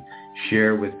you can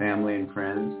share with family and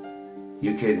friends.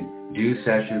 You can do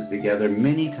sessions together.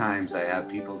 Many times I have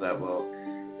people that will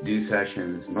do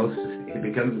sessions. It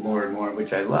becomes more and more,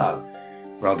 which I love,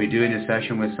 where I'll be doing a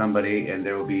session with somebody and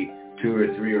there will be 2 or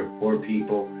 3 or 4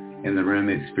 people in the room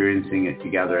experiencing it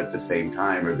together at the same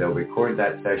time, or they'll record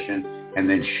that session and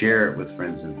then share it with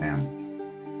friends and family.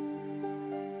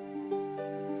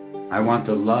 I want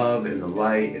the love and the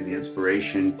light and the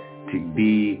inspiration to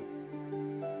be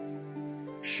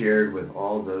shared with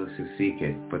all those who seek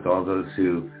it, with all those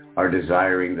who are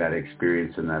desiring that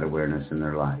experience and that awareness in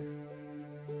their life.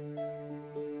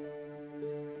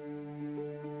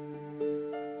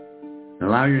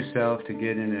 Allow yourself to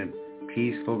get in a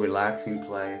peaceful, relaxing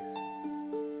place.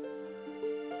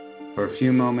 For a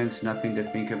few moments, nothing to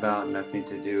think about, nothing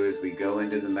to do. As we go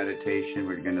into the meditation,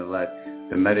 we're going to let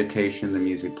the meditation, the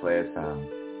music play us out.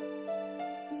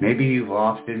 Maybe you've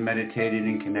often meditated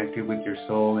and connected with your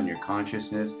soul and your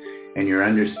consciousness, and you're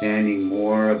understanding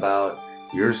more about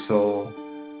your soul,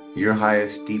 your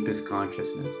highest, deepest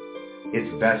consciousness, its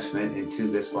investment into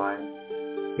this life,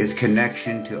 its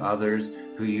connection to others,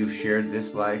 who you've shared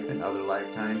this life and other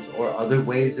lifetimes or other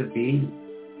ways of being.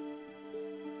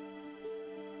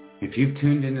 If you've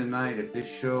tuned in tonight, if this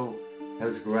show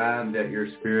has grabbed at your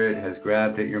spirit, has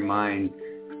grabbed at your mind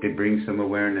to bring some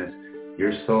awareness,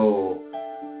 your soul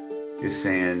is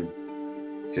saying,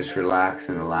 just relax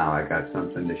and allow. I got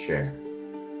something to share.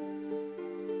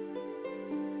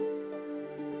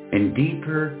 And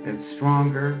deeper and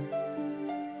stronger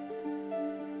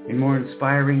and more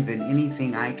inspiring than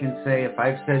anything I can say. If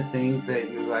I've said things that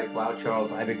you're like, wow,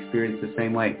 Charles, I've experienced the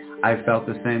same way. I've felt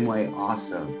the same way.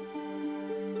 Awesome.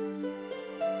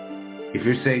 If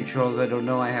you're saying, Charles, I don't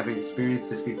know, I haven't experienced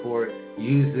this before,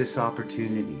 use this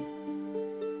opportunity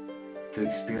to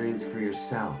experience for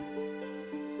yourself.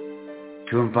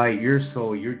 To invite your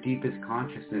soul, your deepest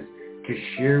consciousness, to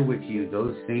share with you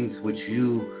those things which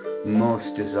you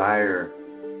most desire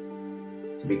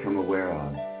to become aware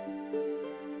of.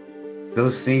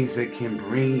 Those things that can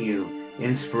bring you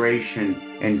inspiration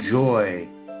and joy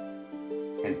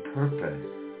and purpose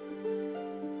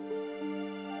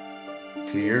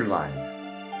to your life,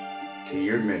 to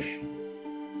your mission,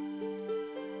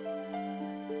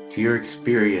 to your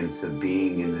experience of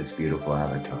being in this beautiful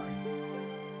avatar.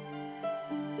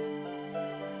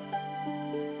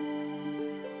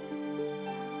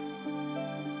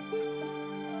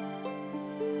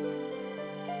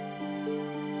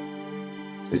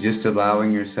 So just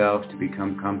allowing yourself to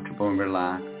become comfortable and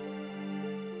relaxed.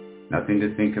 Nothing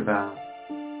to think about.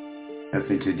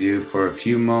 Nothing to do for a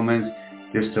few moments.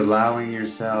 Just allowing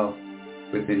yourself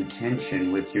with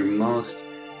intention, with your most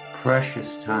precious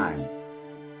time,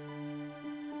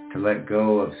 to let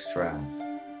go of stress,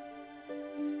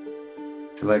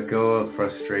 to let go of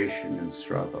frustration and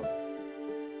struggle,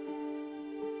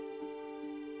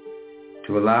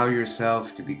 to allow yourself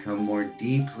to become more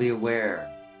deeply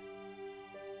aware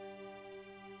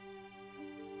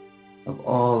of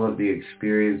all of the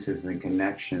experiences and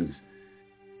connections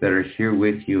that are here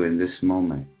with you in this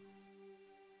moment.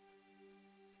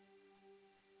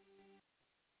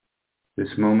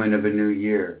 This moment of a new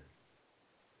year.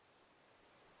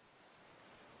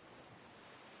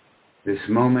 This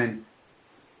moment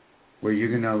where you're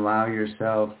going to allow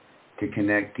yourself to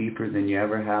connect deeper than you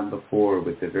ever have before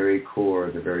with the very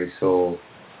core, the very soul,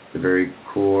 the very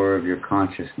core of your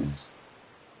consciousness.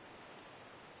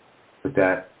 With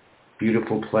that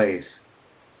beautiful place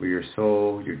where your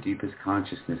soul, your deepest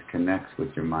consciousness connects with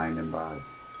your mind and body.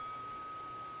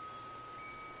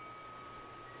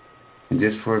 And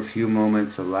just for a few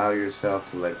moments, allow yourself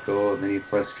to let go of any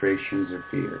frustrations or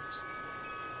fears,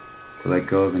 to let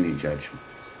go of any judgments,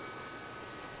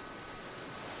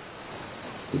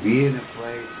 to be in a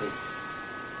place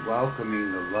of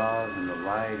welcoming the love and the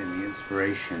light and the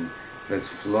inspiration that's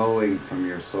flowing from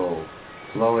your soul,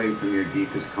 flowing from your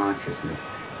deepest consciousness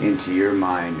into your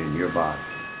mind and your body,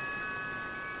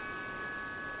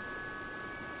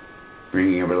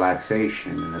 bringing a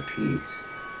relaxation and a peace.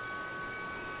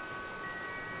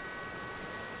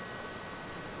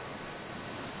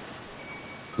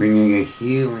 Bringing a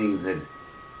healing that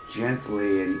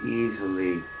gently and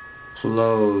easily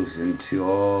flows into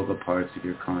all the parts of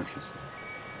your consciousness.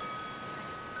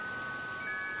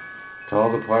 To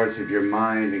all the parts of your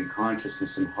mind and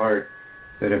consciousness and heart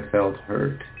that have felt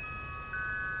hurt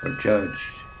or judged.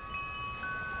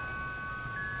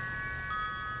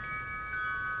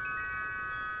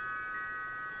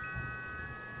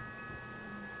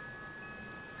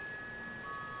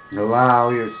 Allow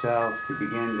yourself to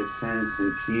begin to sense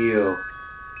and feel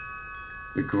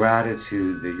the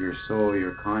gratitude that your soul,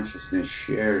 your consciousness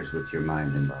shares with your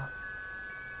mind and body.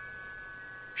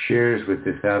 Shares with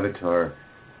this avatar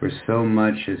where so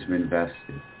much has been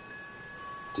vested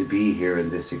to be here in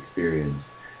this experience.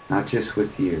 Not just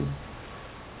with you,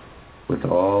 with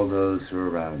all those who are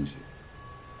around you.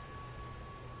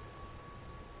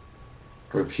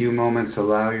 For a few moments,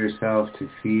 allow yourself to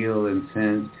feel and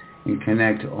sense and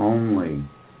connect only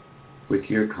with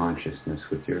your consciousness,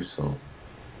 with your soul.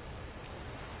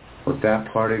 With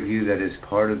that part of you that is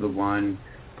part of the one,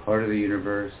 part of the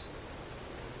universe,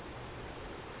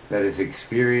 that has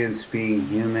experienced being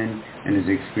human and has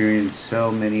experienced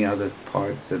so many other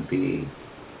parts of being.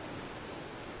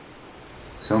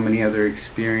 So many other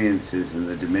experiences in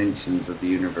the dimensions of the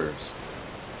universe.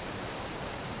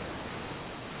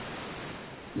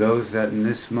 Those that in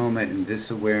this moment, in this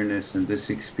awareness, in this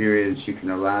experience, you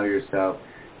can allow yourself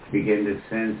to begin to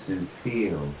sense and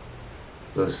feel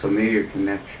those familiar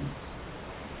connections.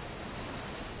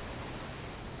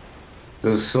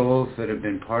 Those souls that have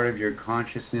been part of your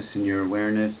consciousness and your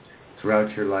awareness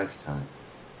throughout your lifetime.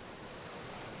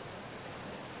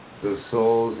 Those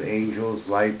souls, angels,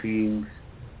 light beings,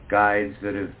 guides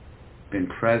that have been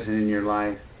present in your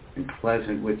life and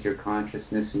pleasant with your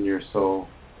consciousness and your soul,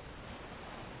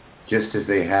 just as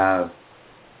they have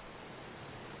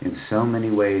in so many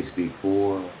ways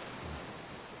before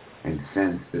and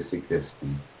since this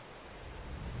existence.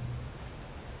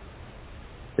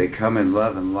 They come in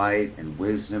love and light and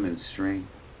wisdom and strength.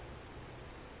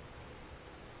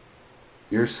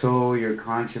 Your soul, your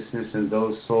consciousness, and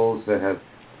those souls that have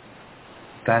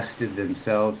vested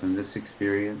themselves in this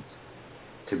experience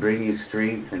to bring you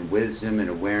strength and wisdom and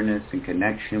awareness and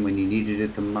connection when you needed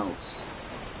it the most.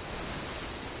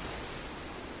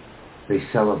 They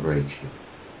celebrate you.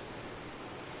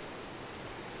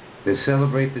 They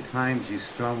celebrate the times you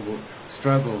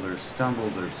struggled or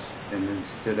stumbled and then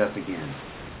stood up again.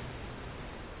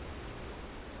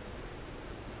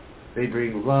 They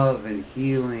bring love and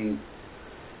healing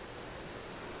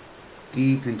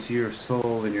deep into your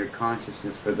soul and your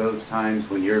consciousness for those times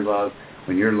when your love,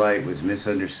 when your light was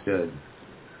misunderstood.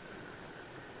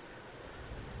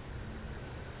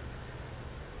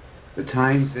 The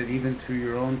times that even through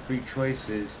your own free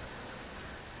choices,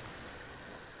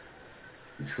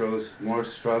 you chose more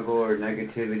struggle or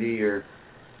negativity or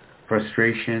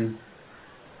frustration,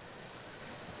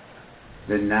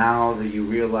 then now that you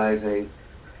realize,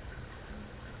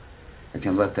 I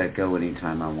can let that go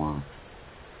anytime I want.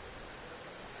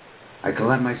 I can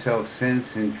let myself sense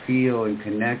and feel and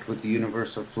connect with the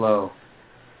universal flow,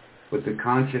 with the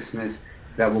consciousness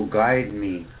that will guide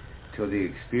me to the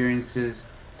experiences,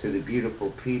 to the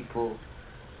beautiful people,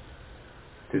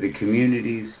 to the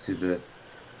communities, to the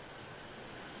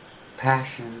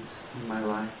passions in my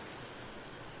life.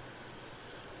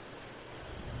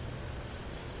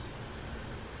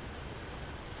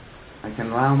 I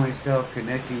can allow myself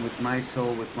connecting with my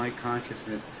soul, with my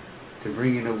consciousness, to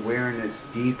bring an awareness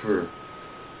deeper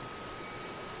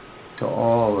to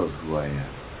all of who I am.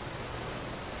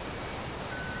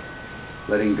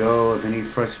 Letting go of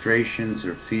any frustrations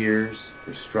or fears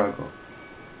or struggle.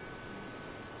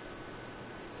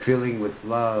 Filling with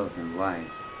love and light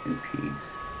and peace.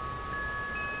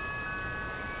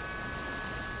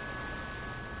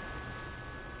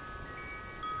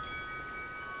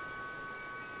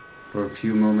 For a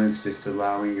few moments, just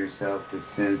allowing yourself to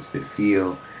sense, to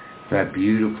feel that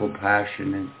beautiful,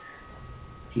 passionate,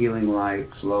 healing light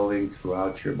flowing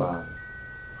throughout your body,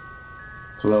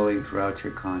 flowing throughout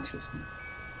your consciousness,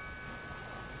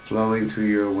 flowing through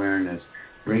your awareness,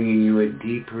 bringing you a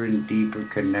deeper and deeper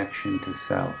connection to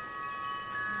self,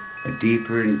 a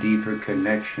deeper and deeper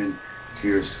connection to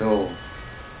your soul,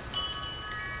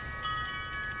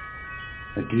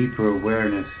 a deeper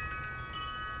awareness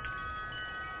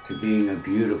to being a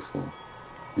beautiful,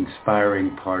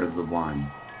 inspiring part of the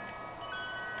One.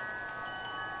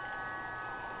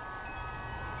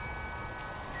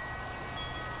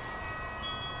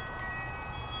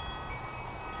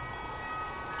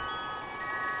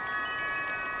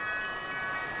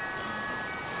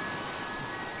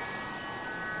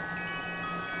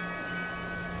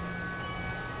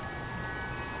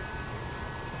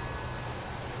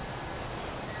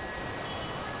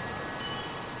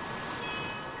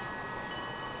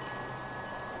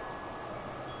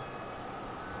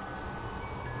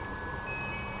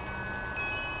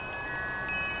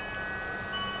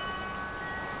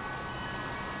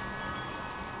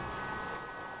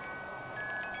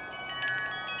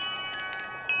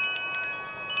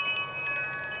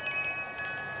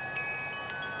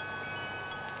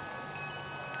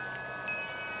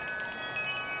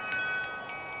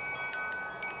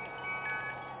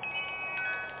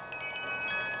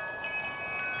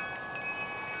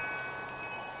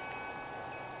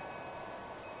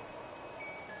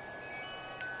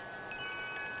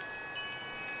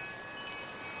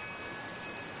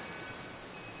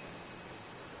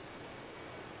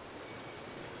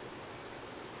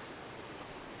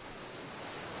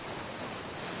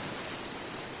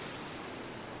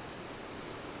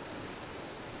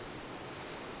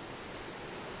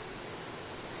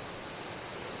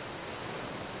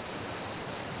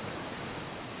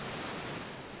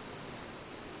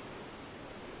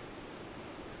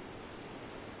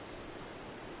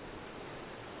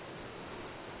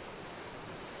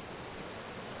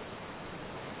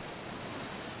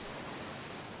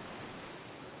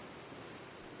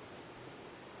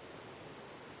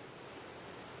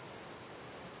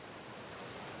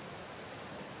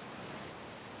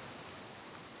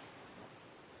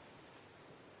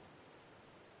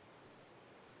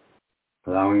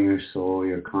 Allowing your soul,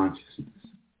 your consciousness,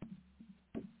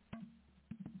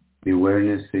 the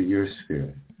awareness that your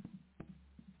spirit,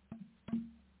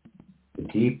 the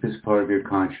deepest part of your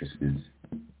consciousness,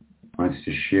 wants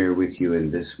to share with you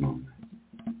in this moment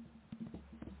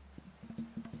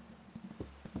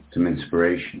some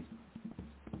inspiration,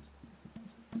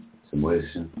 some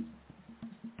wisdom,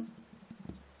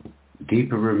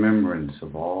 deeper remembrance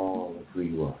of all of who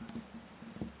you are.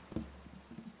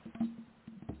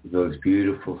 Those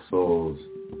beautiful souls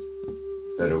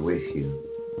that are with you.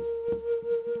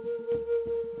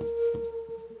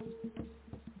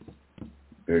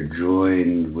 They're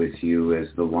joined with you as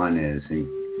the one is, and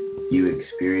you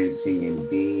experiencing and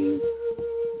being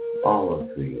all of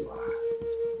who you are,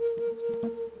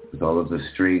 with all of the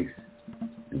strength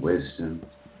and wisdom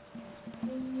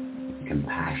and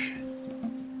compassion.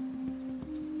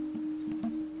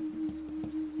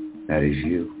 That is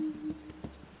you.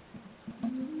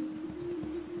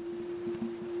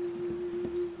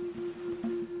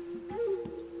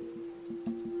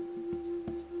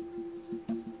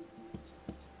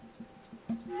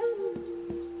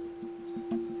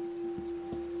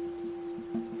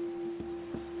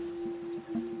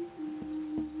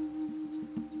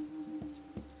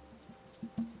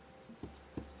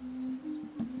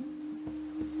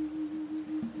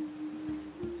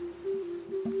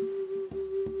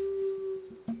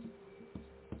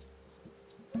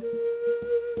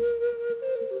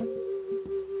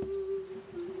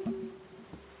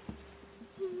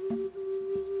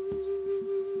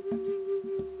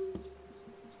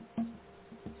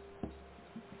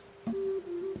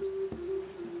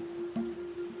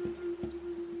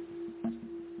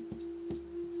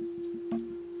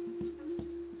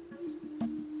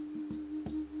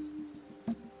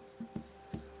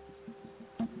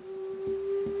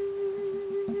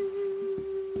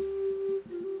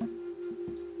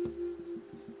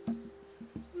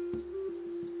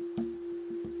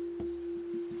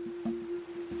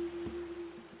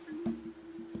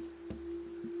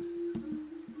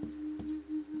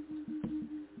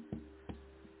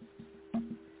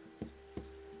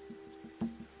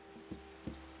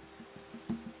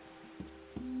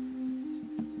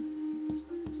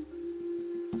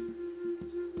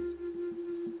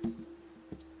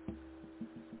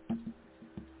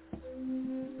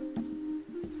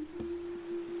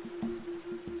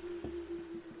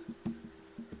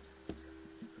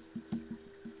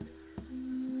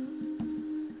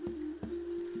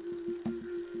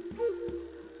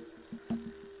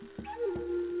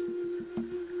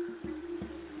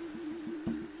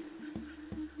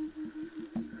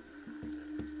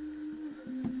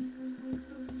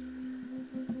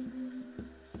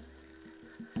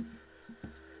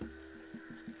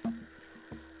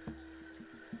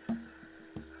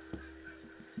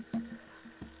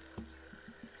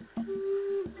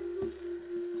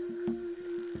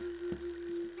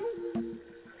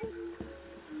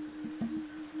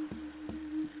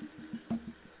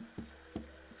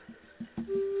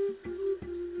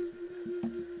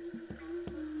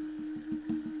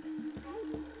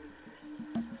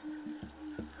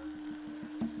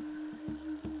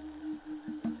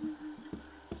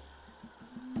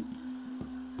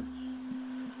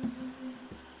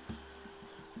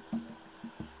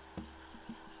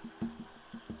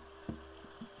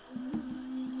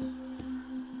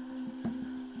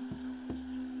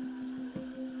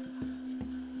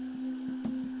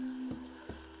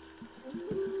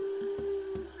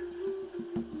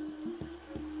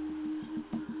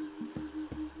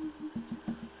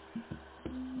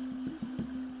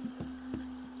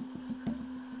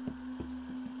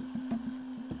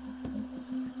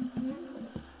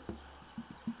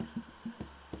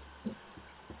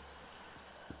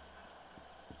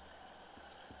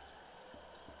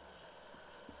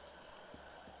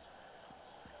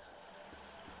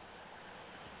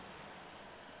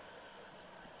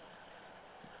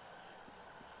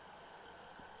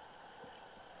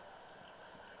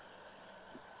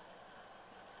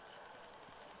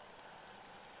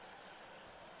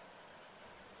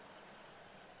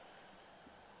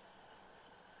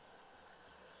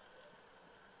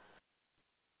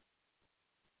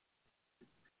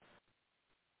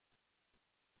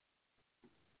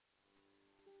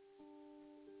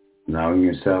 Allowing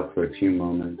yourself for a few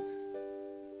moments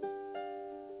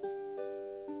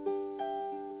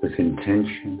with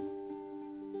intention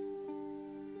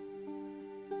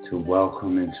to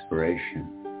welcome inspiration,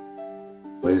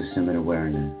 wisdom, and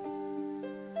awareness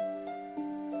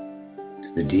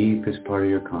to the deepest part of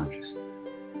your consciousness,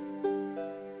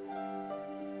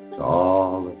 to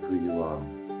all of who you are,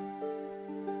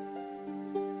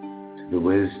 to the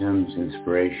wisdoms,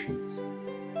 inspirations,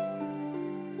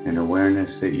 and awareness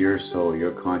that your soul,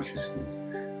 your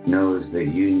consciousness, knows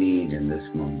that you need in this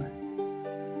moment.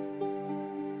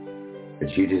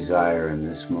 that you desire in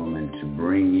this moment to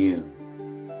bring you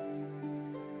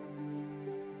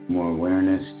more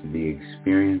awareness to the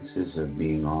experiences of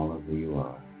being all of who you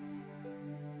are.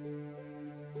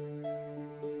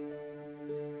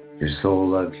 Your soul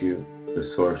loves you.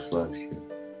 The source loves you.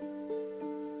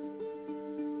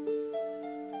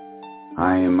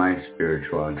 I and my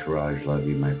spiritual entourage love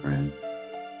you, my friend.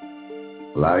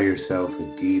 Allow yourself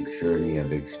a deep journey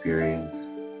of experience,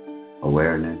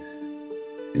 awareness,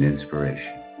 and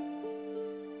inspiration.